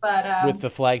 right? But with the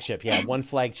flagship, yeah, one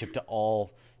flagship to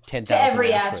all 10,000 to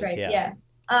every asteroids, asteroid, yeah.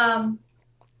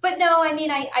 But no, I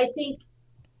mean, I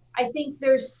think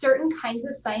there's certain kinds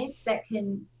of science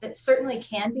that certainly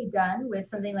can be done with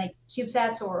something like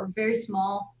CubeSats or very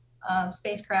small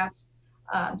spacecrafts.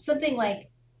 Something like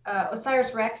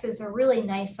OSIRIS-REx is a really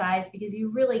nice size, because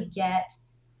you really get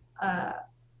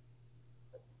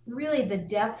really the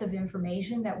depth of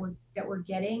information that that we're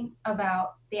getting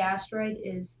about the asteroid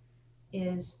is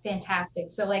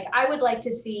fantastic. So like I would like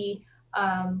to see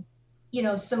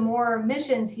some more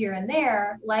missions here and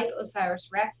there, like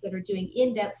OSIRIS-REx, that are doing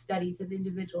in-depth studies of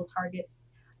individual targets.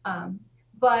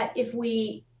 But if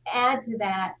we add to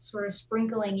that, sort of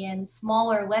sprinkling in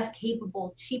smaller, less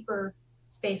capable, cheaper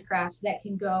spacecrafts that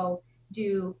can go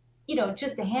do,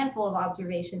 just a handful of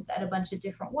observations at a bunch of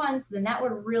different ones, then that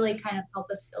would really kind of help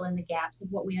us fill in the gaps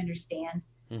of what we understand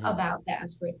about the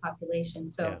asteroid population.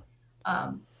 So,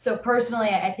 so personally,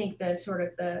 I think the sort of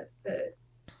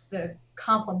the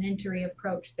complementary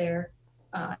approach there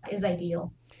is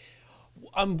ideal.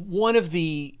 One of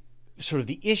the sort of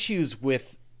the issues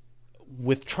with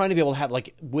trying to be able to have,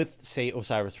 like with say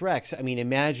OSIRIS-REx, I mean,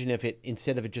 imagine if it,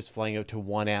 instead of it just flying out to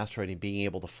one asteroid and being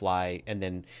able to fly and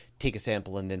then take a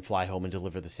sample and then fly home and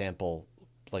deliver the sample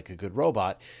like a good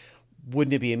robot,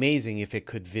 wouldn't it be amazing if it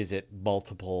could visit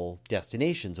multiple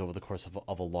destinations over the course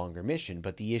of a longer mission?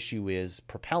 But the issue is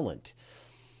propellant.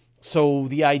 So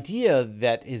the idea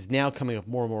that is now coming up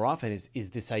more and more often is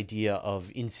this idea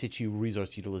of in situ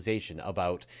resource utilization,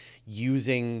 about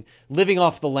living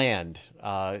off the land,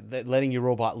 letting your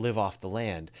robot live off the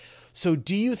land. So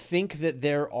do you think that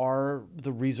there are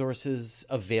the resources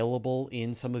available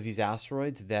in some of these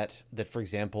asteroids that for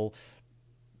example,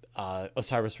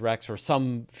 OSIRIS-REx or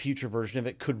some future version of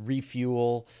it could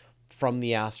refuel from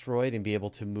the asteroid and be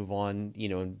able to move on,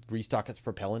 and restock its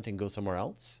propellant and go somewhere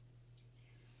else?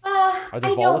 Are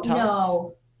there volatiles?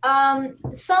 Don't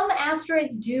know. Some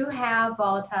asteroids do have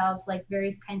volatiles, like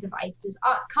various kinds of ices,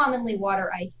 commonly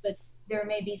water ice, but there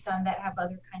may be some that have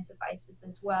other kinds of ices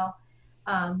as well.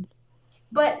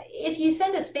 But if you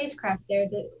send a spacecraft there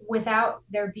without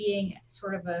there being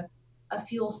sort of a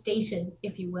fuel station,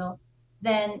 if you will,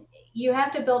 then you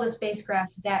have to build a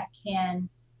spacecraft that can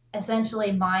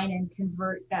essentially mine and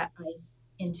convert that ice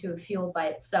into a fuel by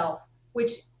itself,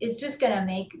 which is just going to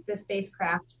make the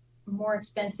spacecraft more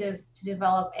expensive to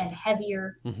develop and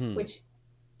heavier, which,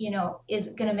 is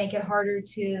going to make it harder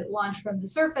to launch from the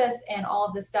surface and all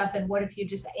of this stuff. And what if you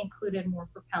just included more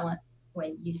propellant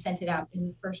when you sent it out in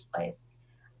the first place?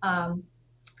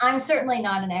 I'm certainly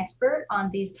not an expert on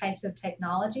these types of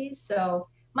technologies, so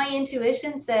my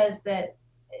intuition says that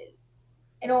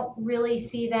I don't really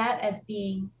see that as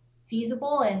being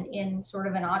feasible in sort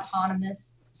of an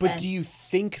autonomous sense. But do you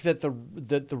think that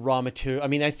the raw material, I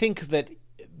mean, I think that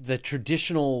the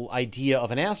traditional idea of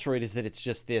an asteroid is that it's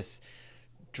just this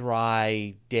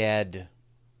dry, dead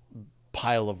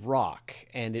pile of rock,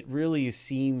 and it really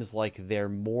seems like they're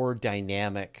more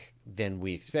dynamic than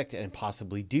we expect and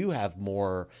possibly do have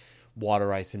more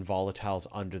water ice and volatiles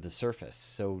under the surface.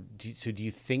 So do you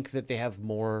think that they have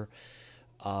more,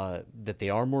 that they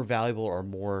are more valuable,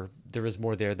 or there is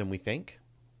more there than we think?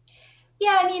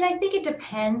 Yeah, I mean, I think it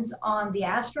depends on the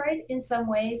asteroid in some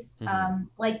ways.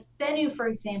 Like Bennu, for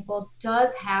example,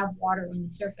 does have water on the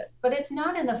surface, but it's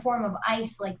not in the form of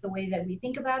ice like the way that we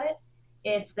think about it.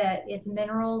 It's that its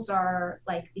minerals are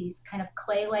like these kind of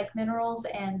clay-like minerals,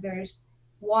 and there's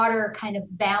water kind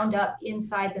of bound up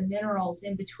inside the minerals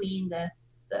in between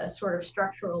the sort of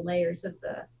structural layers of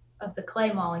the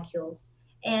clay molecules.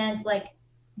 And like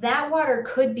that water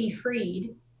could be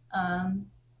freed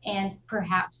and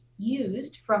perhaps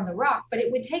used from the rock, but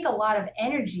it would take a lot of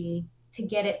energy to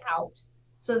get it out.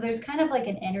 So there's kind of like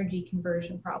an energy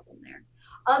conversion problem there.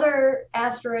 Other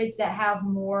asteroids that have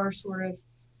more sort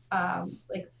of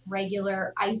like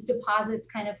regular ice deposits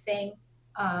kind of thing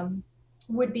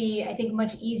would be, I think,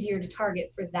 much easier to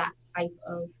target for that type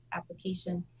of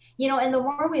application. And the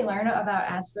more we learn about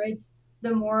asteroids,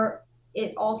 the more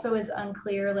it also is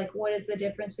unclear, like, what is the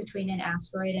difference between an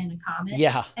asteroid and a comet?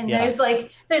 Yeah. And there's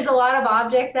a lot of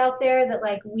objects out there that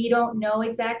like we don't know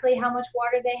exactly how much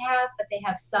water they have, but they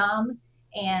have some.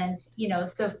 And,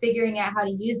 so figuring out how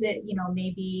to use it,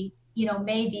 may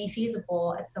be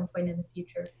feasible at some point in the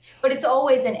future. But it's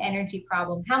always an energy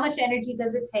problem. How much energy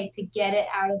does it take to get it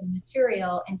out of the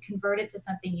material and convert it to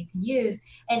something you can use?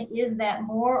 And is that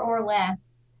more or less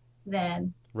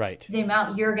than the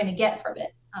amount you're going to get from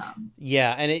it?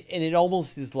 Yeah, and it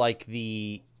almost is like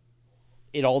it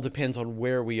all depends on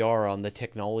where we are on the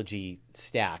technology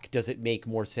stack. Does it make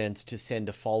more sense to send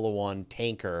a follow-on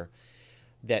tanker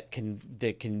that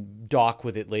can dock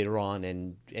with it later on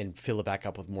and fill it back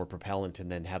up with more propellant and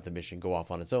then have the mission go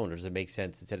off on its own? Or does it make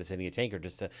sense, instead of sending a tanker,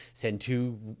 just to send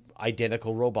two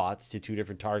identical robots to two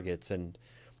different targets and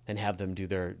have them do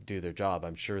their job?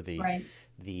 I'm sure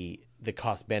the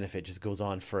cost benefit just goes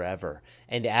on forever.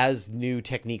 And as new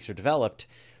techniques are developed,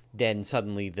 then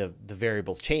suddenly the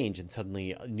variables change and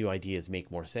suddenly new ideas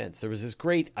make more sense. There was this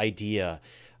great idea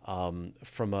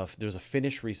there's a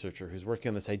Finnish researcher who's working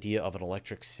on this idea of an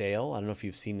electric sail. I don't know if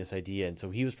you've seen this idea. And so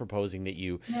he was proposing that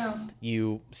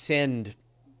you send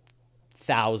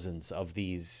thousands of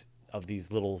these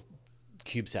little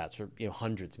CubeSats, or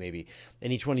hundreds maybe,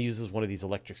 and each one uses one of these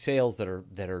electric sails that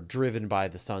are driven by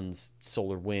the sun's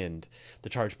solar wind, the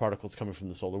charged particles coming from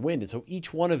the solar wind. And so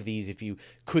each one of these, if you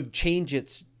could change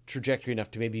its trajectory enough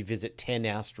to maybe visit 10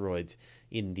 asteroids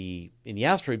in the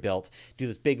asteroid belt, do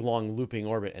this big long looping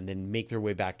orbit, and then make their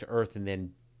way back to Earth, and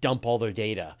then dump all their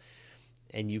data,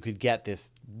 and you could get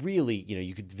this really,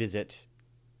 you could visit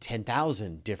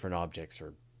 10,000 different objects,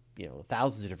 or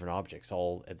thousands of different objects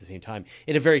all at the same time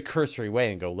in a very cursory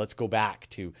way, and go, let's go back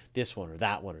to this one or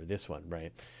that one or this one,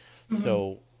 right? Mm-hmm.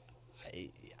 So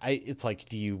it's like,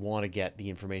 do you want to get the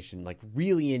information like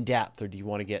really in depth, or do you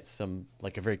want to get some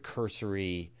like a very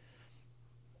cursory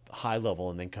high level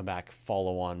and then come back,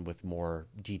 follow on with more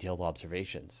detailed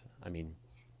observations? I mean,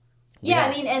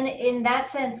 and in that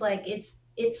sense, like it's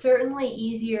certainly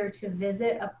easier to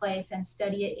visit a place and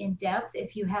study it in depth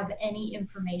if you have any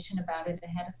information about it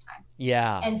ahead of time.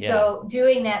 Yeah. And so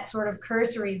doing that sort of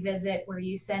cursory visit where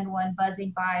you send one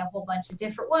buzzing by a whole bunch of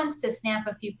different ones to snap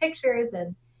a few pictures,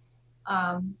 and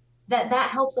that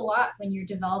helps a lot when you're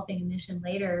developing a mission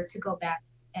later to go back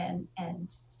and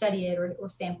study it or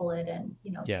sample it, and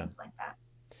things like that.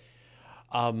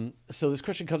 So this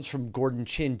question comes from Gordon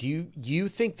Chin. Do you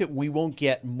think that we won't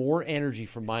get more energy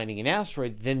from mining an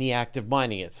asteroid than the act of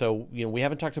mining it? So we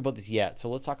haven't talked about this yet. So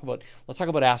let's talk about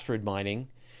asteroid mining.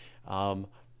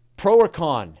 Pro or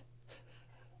con?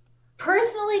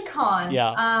 Personally, con.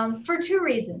 Yeah. For two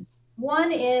reasons.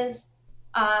 One is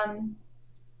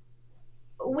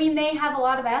we may have a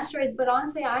lot of asteroids, but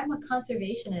honestly, I'm a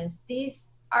conservationist. These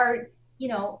are,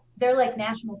 they're like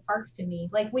national parks to me.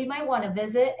 Like, we might want to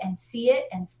visit and see it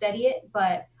and study it,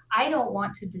 but I don't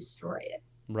want to destroy it.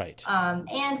 Right.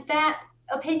 And that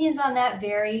opinions on that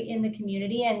vary in the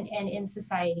community and in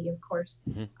society, of course.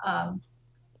 Mm-hmm.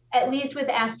 At least with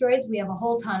asteroids, we have a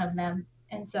whole ton of them.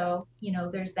 And so,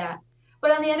 there's that.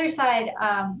 But on the other side,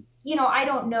 I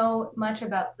don't know much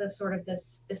about the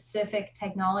specific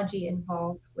technology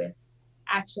involved with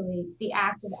actually the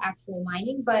act of actual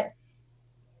mining, but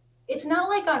it's not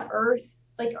like on Earth.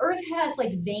 Like, Earth has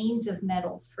like veins of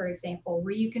metals, for example,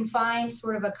 where you can find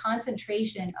sort of a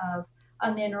concentration of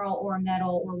a mineral or a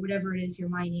metal or whatever it is you're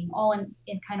mining, all in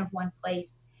kind of one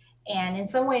place. And in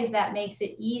some ways that makes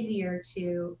it easier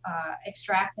to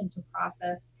extract and to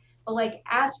process. But like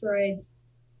asteroids,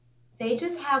 they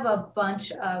just have a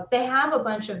bunch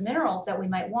of minerals that we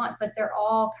might want, but they're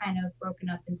all kind of broken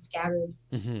up and scattered,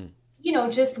 mm-hmm.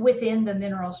 Just within the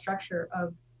mineral structure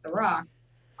of the rock.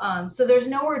 So there's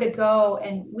nowhere to go,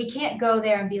 and we can't go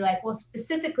there and be like, well,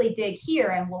 specifically dig here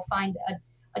and we'll find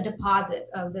a deposit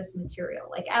of this material.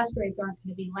 Like, asteroids aren't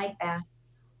going to be like that.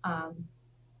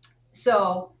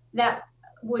 So that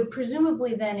would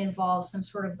presumably then involve some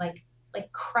sort of like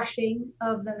crushing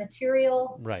of the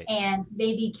material, right, and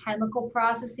maybe chemical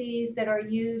processes that are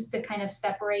used to kind of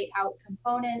separate out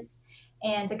components,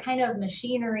 and the kind of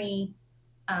machinery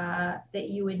that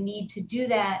you would need to do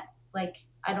that, like,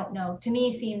 I don't know, to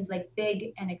me seems like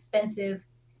big and expensive.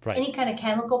 Right. Any kind of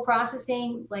chemical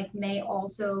processing you may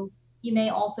also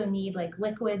need like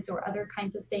liquids or other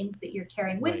kinds of things that you're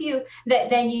carrying with right. you that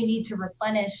then you need to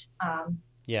replenish.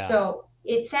 So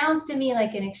it sounds to me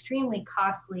like an extremely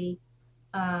costly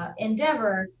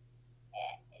endeavor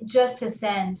just to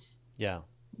send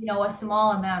a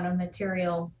small amount of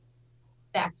material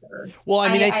back to Earth. Well, I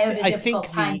mean, I have a difficult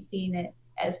time seeing it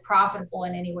as profitable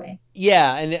in any way.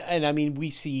 Yeah, and I mean, we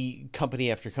see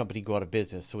company after company go out of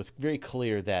business, so it's very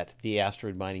clear that the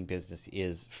asteroid mining business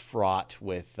is fraught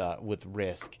with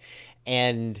risk,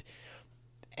 and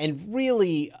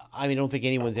really, I mean, I don't think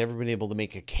anyone's ever been able to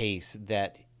make a case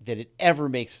that it ever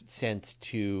makes sense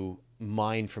to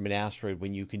mine from an asteroid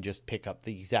when you can just pick up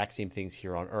the exact same things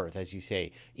here on Earth, as you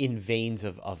say, in veins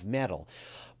of metal.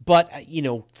 But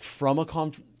from a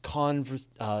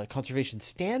conservation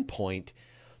standpoint,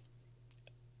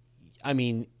 I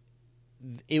mean,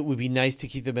 it would be nice to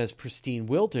keep them as pristine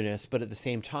wilderness, but at the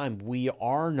same time, we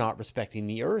are not respecting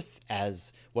the Earth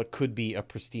as what could be a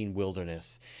pristine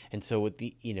wilderness. And so,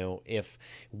 if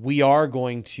we are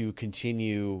going to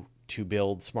continue to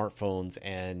build smartphones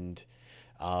and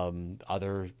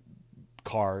other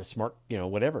cars,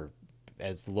 whatever,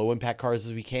 as low impact cars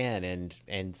as we can,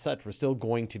 and such, we're still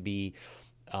going to be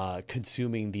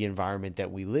consuming the environment that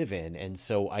we live in. And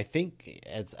so I think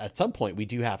at some point we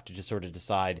do have to just sort of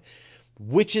decide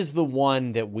which is the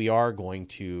one that we are going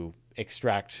to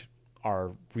extract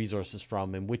our resources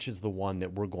from and which is the one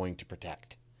that we're going to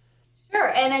protect.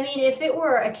 Sure. And I mean, if it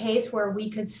were a case where we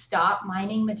could stop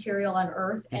mining material on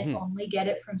Earth and Hmm. only get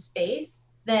it from space,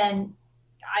 then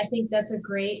I think that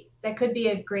could be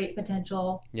a great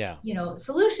potential, Yeah.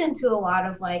 solution to a lot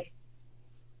of like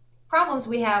problems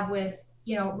we have with,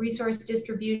 resource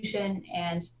distribution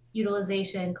and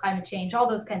utilization, climate change, all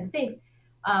those kinds of things.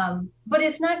 But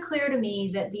it's not clear to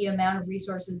me that the amount of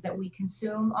resources that we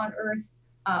consume on Earth,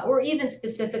 or even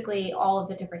specifically all of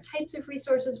the different types of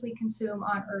resources we consume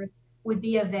on Earth, would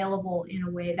be available in a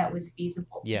way that was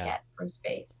feasible to Yeah. get from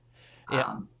space. Yeah.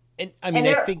 Um, And I mean, and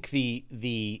I there, think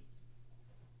the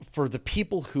for the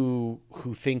people who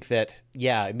think that,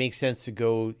 yeah, it makes sense to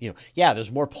go, yeah,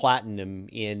 there's more platinum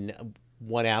in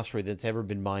one asteroid that's ever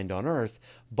been mined on Earth,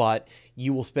 but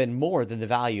you will spend more than the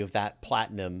value of that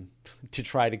platinum to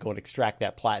try to go and extract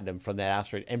that platinum from that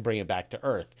asteroid and bring it back to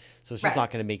Earth. So it's just right.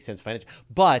 not going to make sense financially.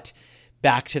 But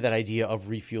back to that idea of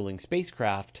refueling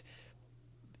spacecraft,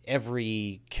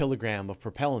 every kilogram of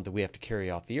propellant that we have to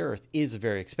carry off the Earth is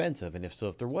very expensive. And if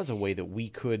there was a way that we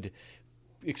could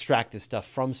extract this stuff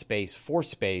from space for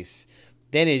space,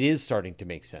 then it is starting to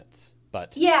make sense.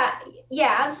 But Yeah,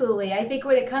 yeah, absolutely. I think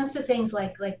when it comes to things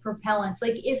like propellants,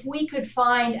 like if we could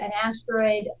find an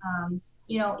asteroid,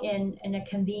 in a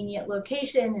convenient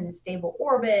location in a stable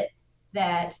orbit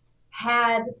that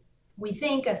had, we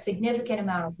think, a significant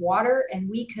amount of water, and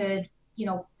we could,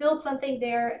 build something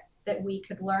there that we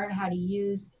could learn how to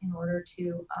use in order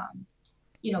to,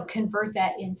 convert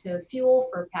that into fuel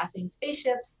for passing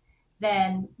spaceships,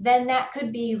 then that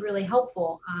could be really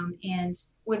helpful, and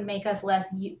would make us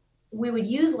we would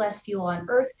use less fuel on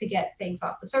Earth to get things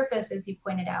off the surface, as you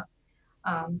pointed out,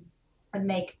 um, would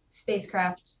make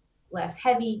spacecraft less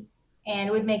heavy, and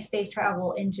it would make space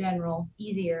travel in general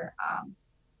easier.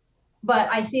 But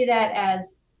I see that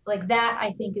as like that,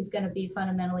 I think is going to be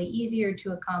fundamentally easier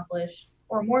to accomplish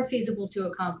or more feasible to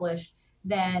accomplish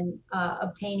than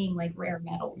obtaining like rare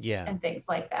metals yeah, and things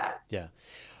like that. yeah.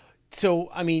 So,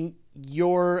 I mean,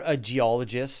 you're a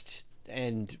geologist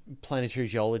and planetary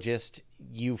geologist.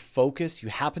 You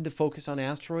happen to focus on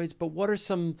asteroids, but what are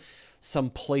some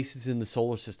places in the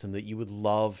solar system that you would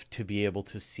love to be able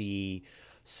to see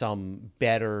some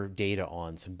better data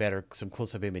on, some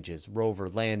close-up images, rover,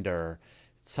 lander,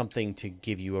 something to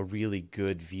give you a really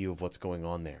good view of what's going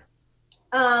on there?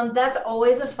 That's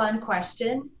always a fun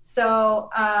question. So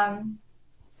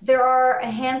there are a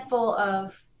handful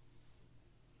of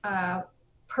uh,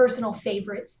 personal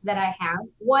favorites that I have.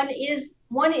 One is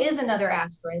another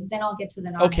asteroid. Then I'll get to the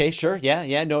Okay, non-asteroid. sure. Yeah,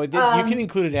 yeah. No, you can Um,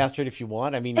 include an asteroid if you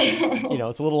want. I mean,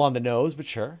 it's a little on the nose, but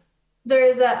sure.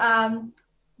 there's an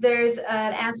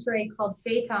asteroid called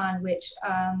Phaeton, which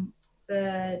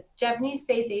the Japanese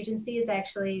Space Agency is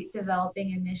actually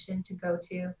developing a mission to go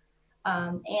to,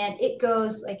 and it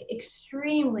goes like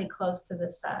extremely close to the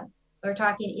sun. We're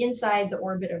talking inside the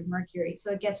orbit of Mercury,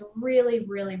 so it gets really,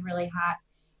 really, really hot,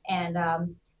 and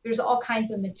there's all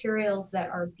kinds of materials that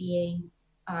are being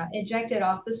ejected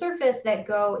off the surface that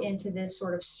go into this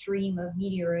sort of stream of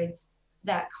meteoroids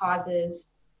that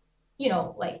causes,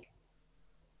 like,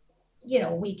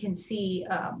 we can see,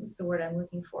 what's the word I'm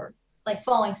looking for? Like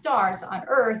falling stars on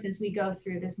Earth as we go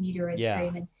through this meteorite Yeah.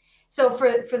 stream. And so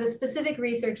for the specific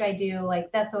research I do,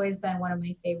 like that's always been one of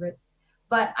my favorites.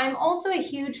 But I'm also a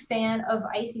huge fan of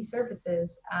icy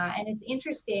surfaces, and it's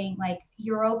interesting, like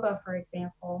Europa, for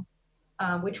example,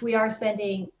 which we are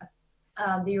sending.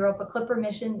 The Europa Clipper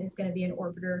mission is going to be an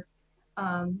orbiter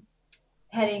um,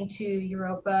 heading to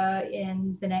Europa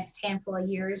in the next handful of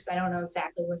years. I don't know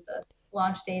exactly what the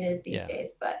launch date is these Yeah.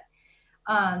 days,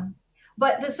 um,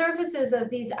 but the surfaces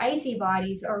of these icy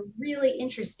bodies are really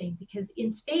interesting because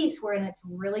in space, when it's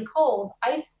really cold,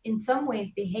 ice in some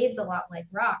ways behaves a lot like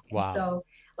rock, and Wow. so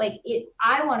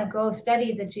I want to go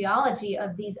study the geology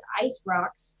of these ice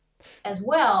rocks as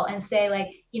well and say, like,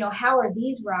 how are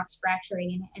these rocks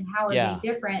fracturing, and how are they Yeah.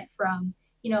 different from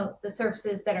the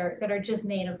surfaces that are just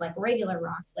made of like regular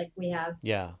rocks like we have,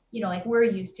 Yeah. like we're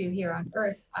used to here on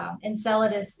Earth.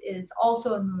 Enceladus is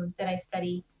also a moon that I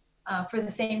study for the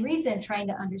same reason, trying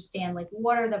to understand like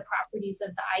what are the properties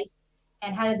of the ice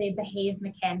and how do they behave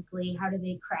mechanically, how do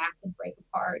they crack and break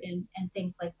apart, and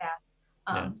things like that.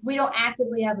 Yeah. We don't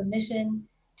actively have a mission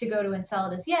to go to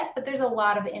Enceladus yet, but there's a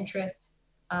lot of interest,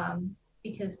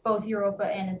 because both Europa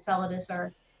and Enceladus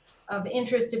are of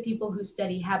interest to people who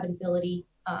study habitability,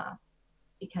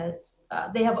 because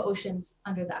they have oceans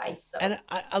under the ice. So And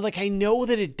I know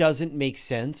that it doesn't make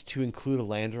sense to include a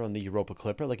lander on the Europa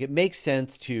Clipper. Like, it makes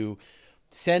sense to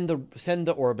send the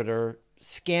orbiter,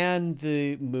 scan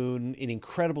the moon in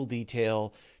incredible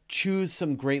detail, choose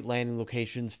some great landing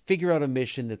locations, figure out a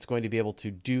mission that's going to be able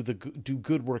to do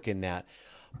good work in that.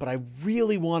 but I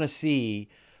really want to see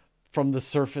from the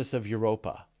surface of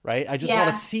Europa, right? I just want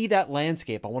to Yeah. see that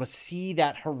landscape. I want to see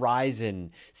that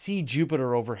horizon, see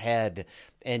Jupiter overhead,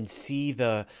 and see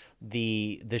the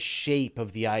shape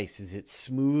of the ice. Is it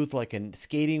smooth like a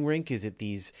skating rink? Is it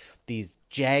these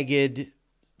jagged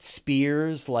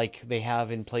spears like they have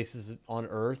in places on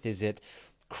Earth? Is it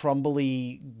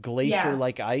crumbly glacier Yeah.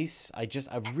 like ice? I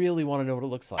really want to know what it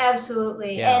looks like.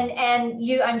 Absolutely. Yeah. And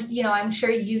I'm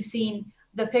sure you've seen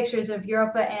the pictures of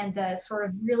Europa and the sort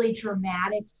of really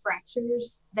dramatic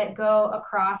fractures that go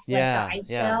across like the Yeah.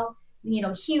 ice Yeah. shell,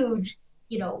 huge,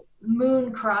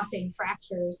 moon crossing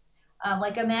fractures.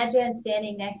 Like imagine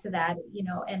standing next to that,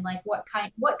 and like what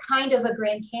kind of a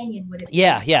Grand Canyon would it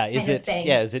Yeah, be, yeah. kind of thing.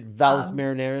 Is it Valles Um,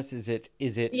 Marineris? Is it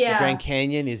the Grand yeah,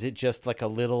 Canyon? Is it just like a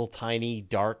little tiny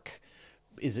dark?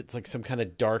 Is it like some kind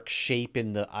of dark shape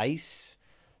in the ice?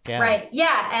 Yeah, right.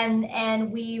 Yeah,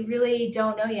 and we really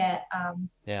don't know yet.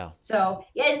 yeah, So,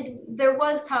 and there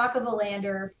was talk of a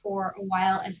lander for a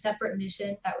while, a separate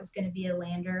mission that was going to be a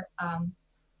lander.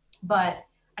 But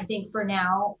I think for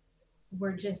now,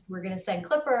 we're going to send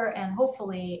Clipper, and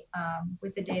hopefully,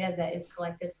 with the data that is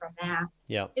collected from that,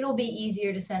 yeah. it'll be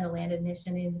easier to send a landed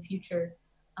mission in the future.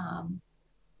 Um,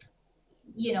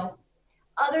 you know,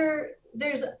 other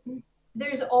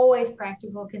there's always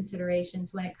practical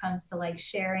considerations when it comes to like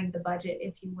sharing the budget,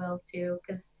 if you will, too,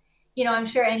 because I'm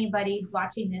sure anybody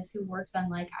watching this who works on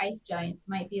like ice giants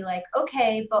might be like,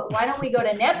 okay, but why don't we go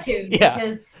to Neptune, Yeah,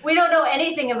 because we don't know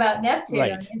anything about Neptune,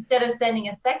 right. instead of sending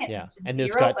a second Yeah, mission and to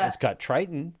Europa. it's got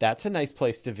Triton. That's a nice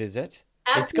place to visit.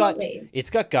 Absolutely. It's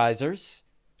got geysers.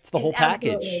 It's the whole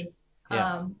package. Absolutely.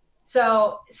 Yeah,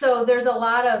 So there's a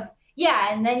lot of,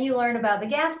 yeah, and then you learn about the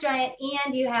gas giant,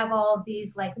 and you have all of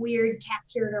these like weird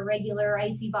captured irregular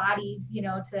icy bodies,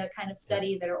 to kind of yeah.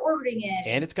 study that are orbiting it.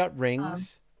 And it's got Um,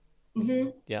 rings.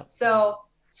 mhm. Yeah.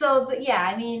 Yeah,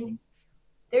 I mean,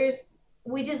 there's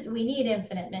we need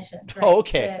infinite missions, Oh, right?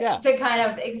 okay. Yeah. To kind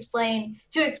of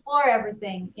explore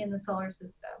everything in the solar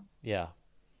system. Yeah.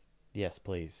 Yes,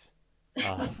 please.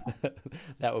 Uh,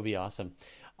 that would be awesome.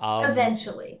 Um,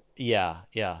 Eventually. yeah,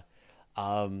 yeah.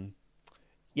 Um,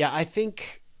 yeah, I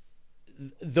think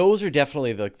those are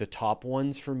definitely the top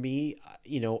ones for me.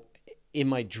 In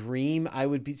my dream, I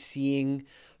would be seeing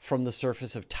from the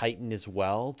surface of Titan as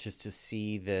well, just to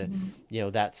see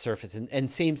Mhm. that surface.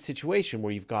 And same situation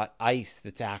where you've got ice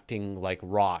that's acting like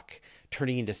rock,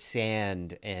 turning into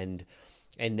sand, and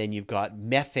then you've got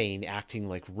methane acting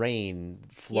like rain Yeah.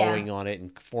 flowing on it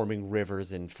and forming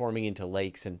rivers and forming into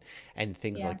lakes and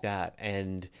things Yeah. like that.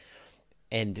 And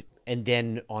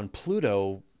then on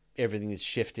Pluto, everything is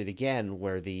shifted again,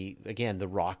 where the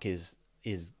rock is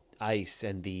ice,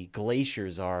 and the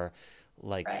glaciers are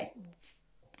like Right.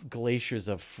 glaciers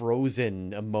of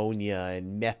frozen ammonia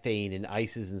and methane and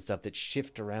ices and stuff that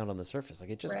shift around on the surface. Like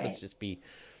it just Right. must just be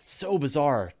so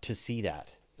bizarre to see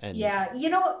that. And Yeah. You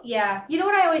know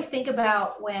what I always think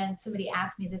about when somebody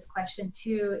asks me this question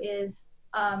too is,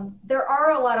 there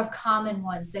are a lot of common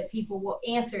ones that people will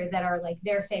answer that are like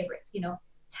their favorites,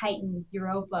 Titan,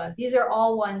 Europa. These are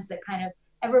all ones that kind of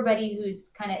everybody who's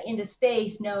kind of into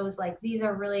space knows, like these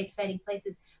are really exciting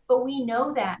places. But we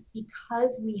know that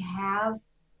because we have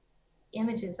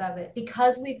images of it,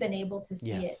 because we've been able to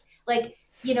see it. yes, Like,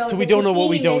 so we the don't know what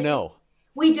we Cassini don't mission, know.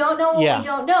 we don't know what we Yeah,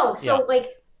 don't know. yeah,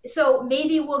 So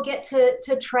maybe we'll get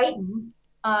to Triton,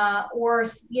 or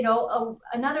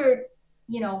another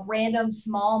random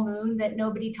small moon that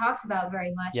nobody talks about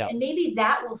very much, yeah, and maybe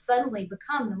that will suddenly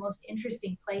become the most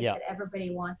interesting place yeah, that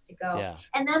everybody wants to go. yeah,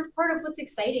 And that's part of what's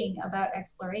exciting about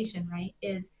exploration, right?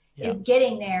 Is yeah,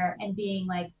 getting there and being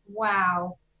like,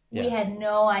 wow, we yeah. had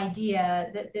no idea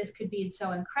that this could be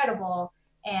so incredible,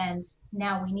 and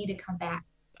now we need to come back.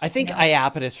 I you think know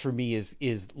Iapetus for me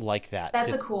is like that. that's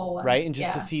a Just cool one. right, and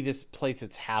just to Yeah. see this place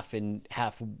that's half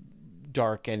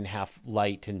dark and half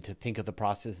light, and to think of the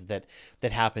processes that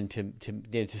happen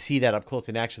to see that up close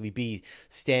and actually be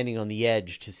standing on the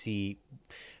edge to see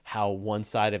how one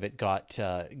side of it got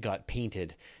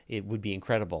painted. It would be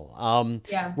incredible.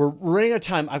 Yeah. We're running out of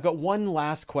time. I've got one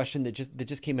last question that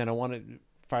just came in. I want to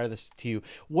fire this to you.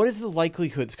 What is the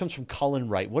likelihood? This comes from Cullen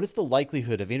Wright. What is the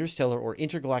likelihood of interstellar or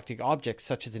intergalactic objects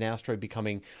such as an asteroid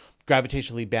becoming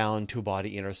gravitationally bound to a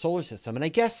body in our solar system? And I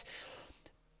guess,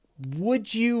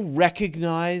 would you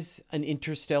recognize an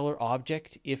interstellar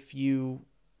object if you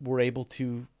were able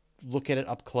to look at it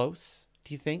up close?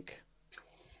 Do you think?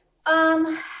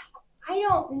 Um, I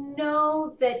don't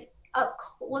know that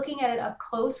looking at it up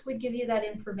close would give you that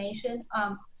information.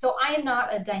 So I am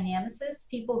not a dynamicist.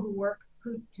 People who work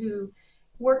who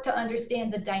work to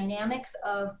understand the dynamics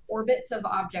of orbits of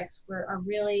objects are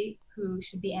really who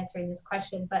should be answering this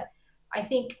question. But I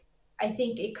think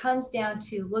it comes down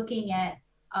to looking at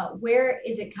where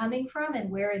is it coming from and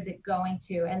where is it going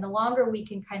to. And the longer we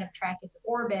can kind of track its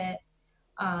orbit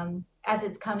as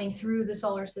it's coming through the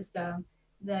solar system,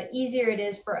 the easier it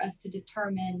is for us to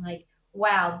determine, like,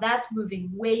 wow, that's moving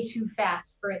way too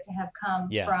fast for it to have come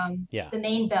from the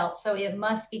main belt. So it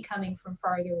must be coming from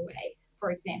farther away,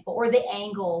 for example, or the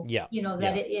angle,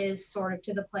 that it is sort of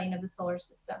to the plane of the solar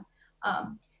system.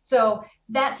 So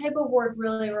that type of work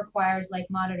really requires like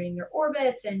monitoring their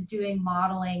orbits and doing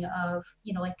modeling of,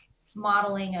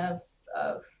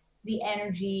 of the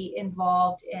energy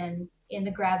involved in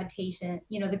the gravitation,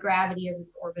 the gravity of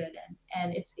its orbit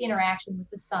and its interaction with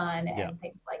the sun and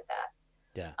things like that.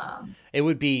 Yeah. It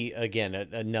would be, again,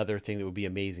 another thing that would be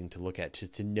amazing to look at,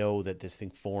 just to know that this thing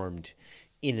formed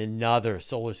in another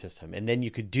solar system. And then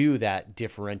you could do that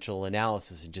differential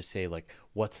analysis and just say, like,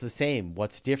 what's the same?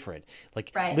 What's different?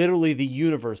 Like, literally the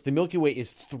universe, the Milky Way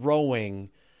is throwing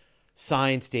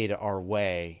science data our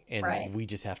way, and we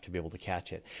just have to be able to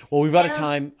catch it. Well, we've out of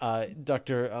time.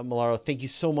 Dr. Molaro, thank you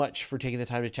so much for taking the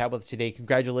time to chat with us today.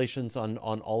 Congratulations on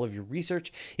all of your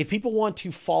research. If people want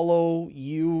to follow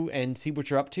you and see what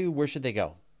you're up to, where should they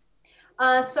go?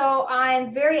 So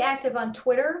I'm very active on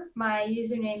Twitter. My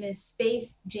username is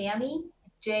SpaceJammie,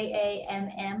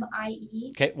 JAMMIE.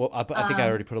 Okay, well, I think I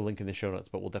already put a link in the show notes,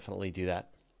 but we'll definitely do that.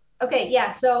 Okay, yeah,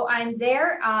 so I'm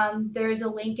there. There's a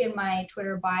link in my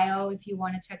Twitter bio if you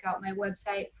want to check out my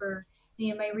website for any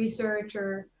of my research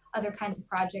or other kinds of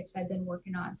projects I've been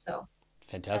working on. So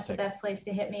fantastic. That's the best place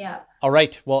to hit me up. All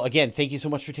right. Well, again, thank you so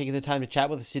much for taking the time to chat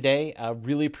with us today.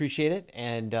 Really appreciate it.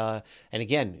 And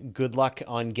again, good luck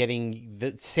on getting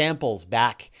the samples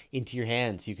back into your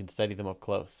hands so you can study them up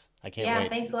close. I can't wait. Yeah,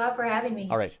 thanks a lot for having me.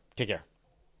 All right. Take care.